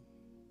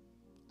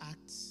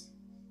act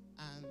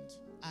and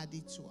add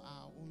it to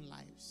our own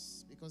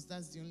lives, because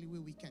that's the only way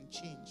we can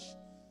change.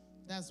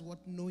 That's what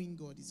knowing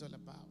God is all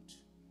about.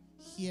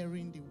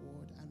 Hearing the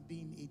word and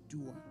being a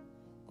doer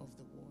of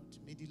the word.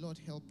 May the Lord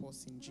help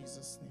us in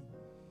Jesus' name.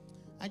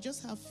 I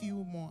just have a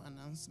few more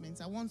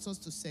announcements. I want us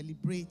to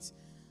celebrate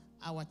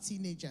our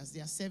teenagers.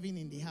 They are serving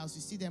in the house.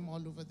 You see them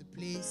all over the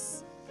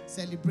place.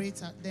 Celebrate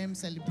them,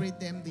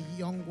 the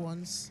young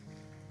ones.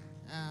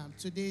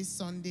 Today is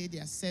Sunday. They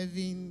are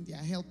serving, they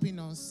are helping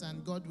us,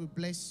 and God will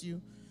bless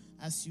you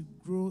as you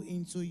grow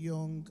into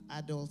young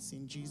adults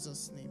in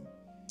Jesus' name.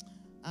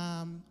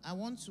 I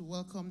want to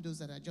welcome those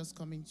that are just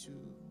coming to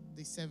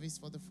the service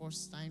for the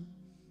first time.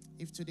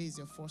 If today is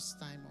your first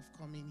time of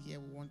coming here,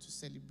 we want to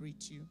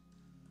celebrate you.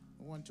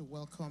 We want to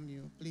welcome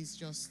you. Please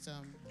just,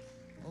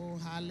 oh,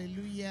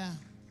 hallelujah.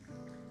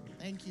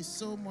 Thank you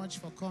so much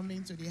for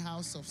coming to the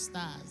House of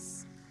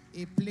Stars,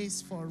 a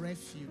place for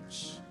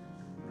refuge.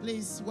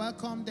 Please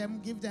welcome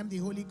them, give them the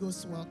Holy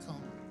Ghost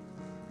welcome.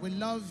 We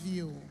love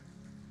you.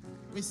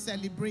 We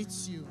celebrate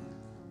you.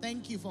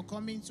 Thank you for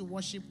coming to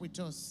worship with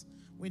us.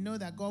 We know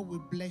that God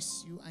will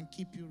bless you and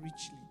keep you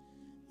richly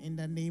in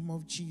the name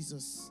of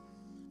Jesus.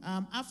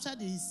 After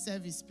the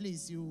service,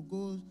 please, you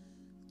go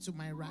to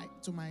my right,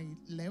 to my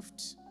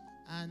left,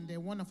 and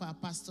one of our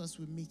pastors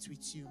will meet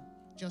with you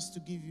just to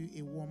give you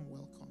a warm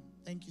welcome.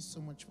 Thank you so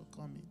much for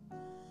coming.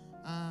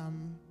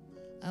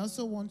 I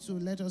also want to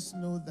let us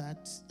know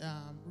that,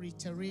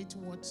 reiterate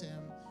what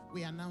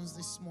we announced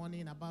this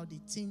morning about the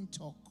Teen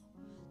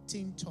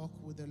Talk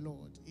with the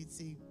Lord.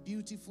 It's a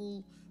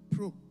beautiful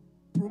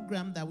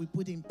program that we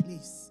put in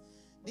place.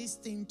 This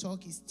Teen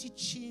Talk is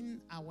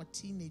teaching our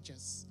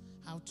teenagers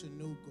how to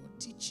know God,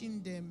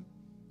 teaching them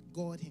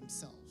God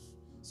himself.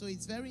 So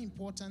it's very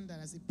important that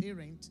as a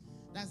parent,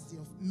 that's the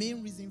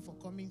main reason for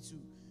coming to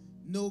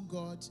know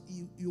God.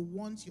 You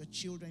want your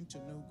children to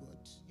know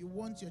God. You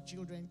want your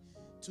children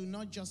to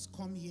not just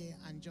come here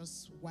and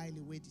just while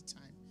away the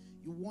time.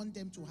 You want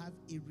them to have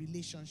a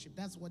relationship.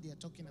 That's what they are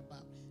talking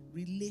about.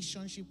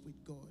 Relationship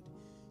with God.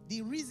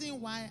 The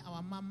reason why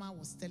our mama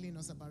was telling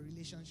us about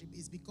relationship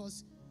is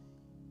because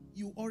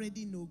you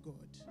already know God.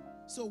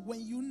 So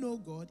when you know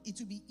God, it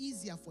will be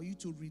easier for you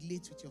to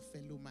relate with your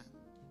fellow man.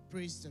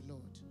 Praise the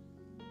Lord.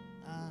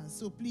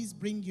 So please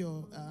bring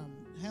your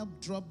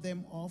help drop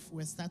them off.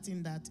 We're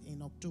starting that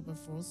in October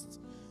 1st.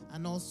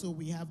 And also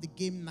we have the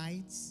game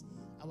nights.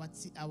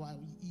 Our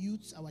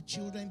youth, our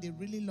children, they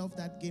really love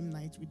that game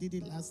night. We did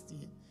it last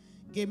year.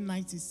 Game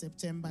night is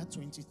September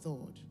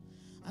 23rd.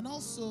 And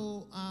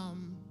also,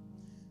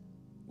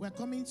 we're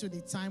coming to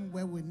the time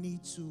where we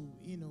need to,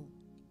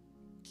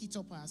 kit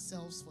up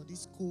ourselves for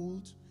this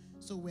cold.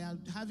 So we are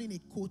having a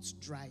coat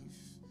drive.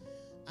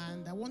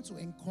 And I want to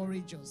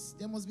encourage us.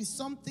 There must be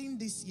something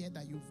this year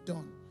that you've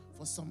done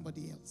for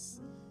somebody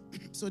else.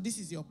 So this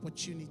is the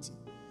opportunity.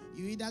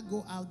 You either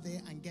go out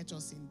there and get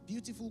us in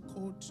beautiful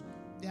coat.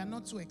 They are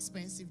not too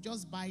expensive.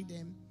 Just buy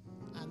them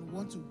and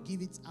want to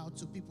give it out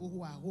to people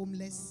who are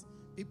homeless,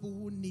 people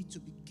who need to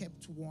be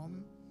kept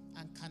warm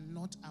and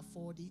cannot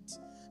afford it.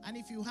 And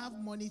if you have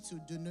money to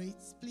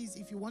donate, please,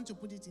 if you want to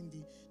put it in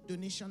the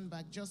donation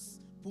bag,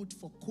 just put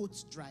for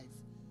coat drive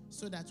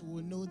so that we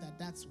will know that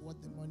that's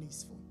what the money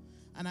is for.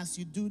 And as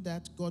you do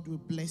that, God will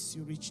bless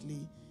you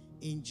richly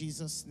in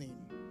Jesus' name.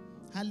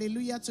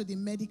 Hallelujah to the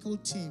medical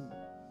team.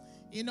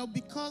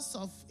 Because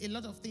of a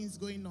lot of things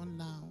going on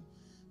now,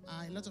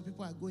 a lot of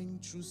people are going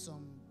through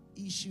some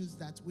issues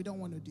that we don't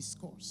want to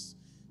discuss.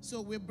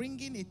 So we're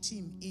bringing a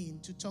team in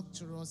to talk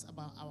to us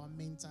about our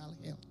mental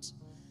health.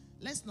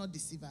 Let's not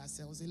deceive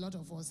ourselves. A lot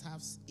of us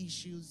have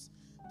issues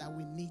that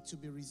we need to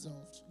be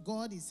resolved.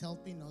 God is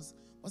helping us,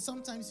 but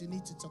sometimes you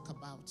need to talk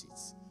about it.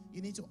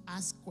 You need to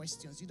ask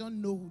questions. You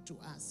don't know who to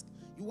ask.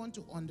 You want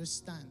to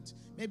understand.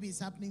 Maybe it's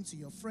happening to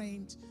your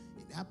friend,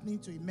 it's happening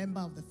to a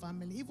member of the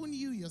family, even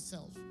you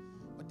yourself.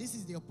 But this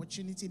is the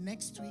opportunity.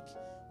 Next week,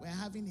 we're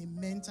having a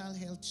mental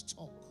health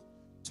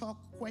talk,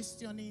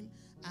 questioning,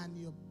 and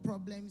your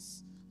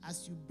problems,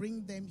 as you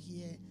bring them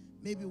here,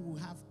 maybe we'll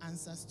have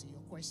answers to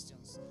your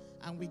questions.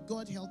 And with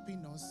God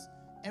helping us,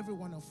 every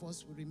one of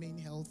us will remain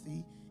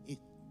healthy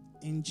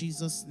in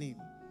Jesus' name.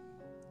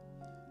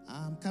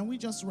 Can we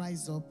just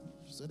rise up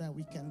so that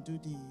we can do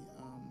the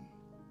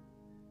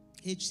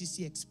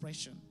HCC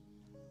expression?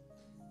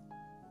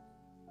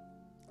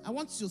 I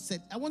want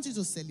you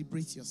to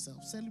celebrate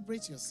yourself.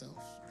 Celebrate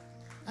yourself.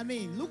 I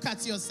mean, look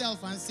at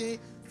yourself and say,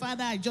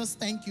 Father, I just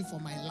thank you for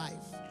my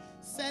life.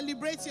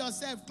 Celebrate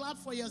yourself. Clap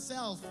for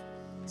yourself.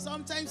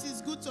 Sometimes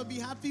it's good to be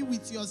happy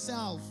with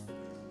yourself.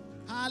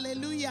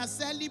 Hallelujah.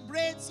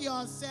 Celebrate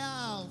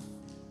yourself.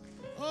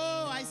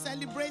 Oh, I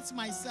celebrate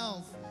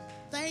myself.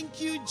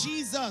 Thank you,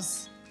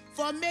 Jesus,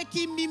 for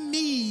making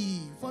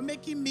me, for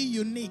making me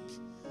unique.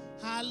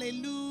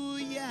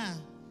 Hallelujah.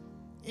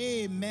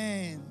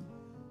 Amen.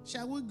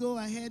 Shall we go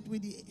ahead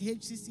with the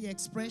HCC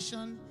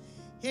expression?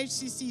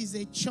 HCC is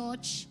a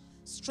church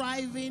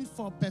striving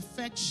for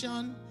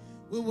perfection.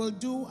 We will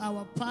do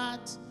our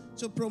part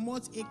to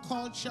promote a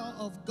culture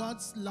of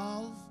God's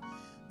love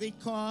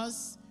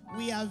because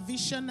we are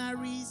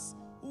visionaries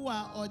who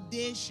are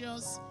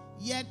audacious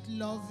yet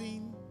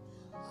loving,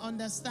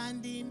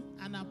 understanding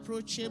and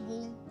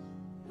approachable.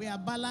 We are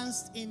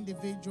balanced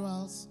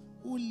individuals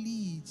who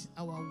lead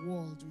our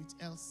world with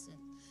Elsin.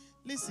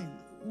 Listen,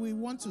 we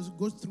want to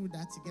go through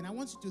that again. I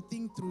want you to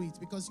think through it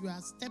because you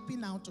are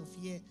stepping out of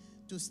here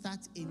to start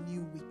a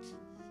new week.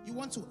 You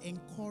want to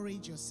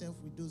encourage yourself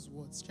with those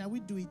words. Shall we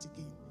do it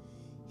again?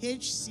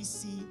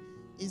 HCC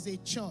is a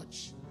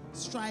church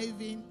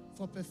striving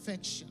for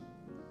perfection.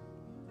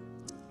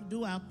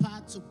 Do our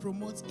part to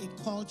promote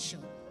a culture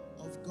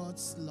of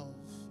God's love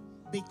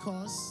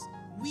because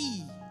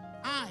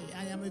I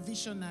am a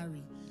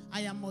visionary.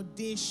 I am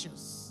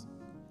audacious,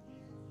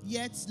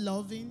 yet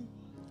loving,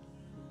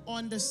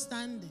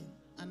 understanding,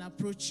 and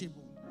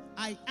approachable.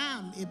 I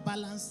am a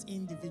balanced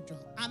individual,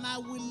 and I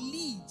will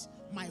lead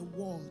my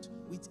world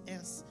with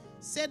else.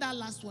 Say that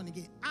last one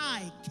again.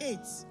 I, Kate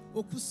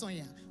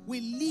Okusonya,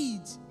 will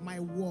lead my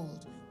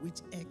world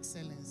with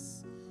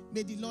excellence.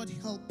 May the Lord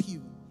help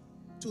you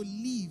to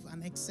live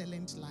an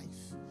excellent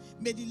life.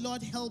 May the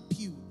Lord help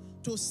you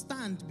to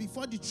stand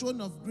before the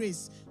throne of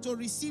grace to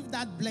receive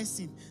that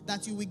blessing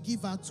that you will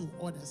give out to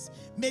others.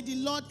 May the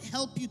Lord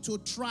help you to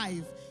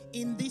thrive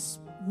in this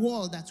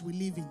world that we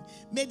live in.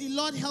 May the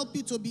Lord help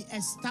you to be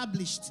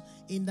established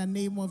in the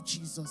name of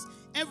Jesus.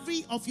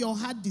 Every of your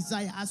heart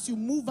desire as you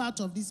move out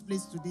of this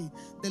place today,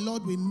 the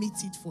Lord will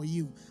meet it for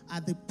you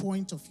at the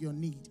point of your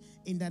need.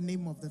 In the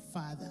name of the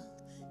Father,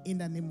 in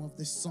the name of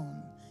the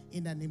Son,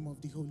 in the name of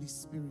the Holy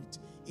Spirit.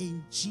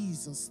 In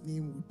Jesus'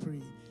 name we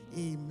pray.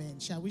 Amen.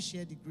 Shall we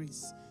share the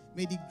grace?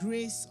 May the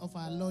grace of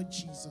our Lord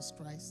Jesus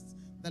Christ,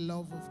 the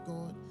love of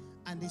God,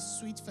 and the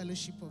sweet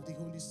fellowship of the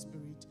Holy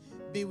Spirit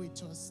be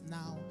with us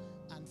now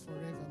and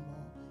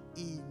forevermore.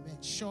 Amen.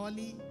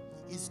 Surely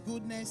his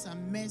goodness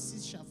and mercy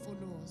shall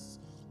follow us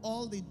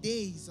all the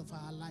days of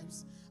our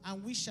lives,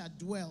 and we shall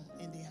dwell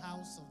in the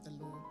house of the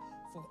Lord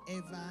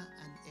forever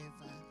and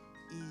ever.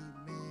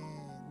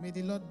 Amen. May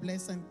the Lord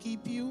bless and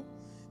keep you.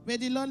 May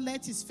the Lord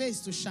let his face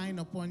to shine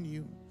upon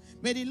you.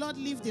 May the Lord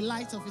leave the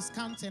light of his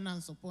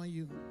countenance upon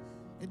you.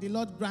 May the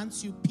Lord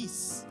grant you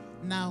peace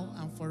now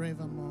and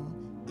forevermore.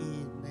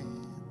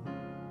 Amen.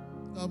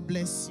 God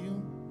bless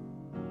you.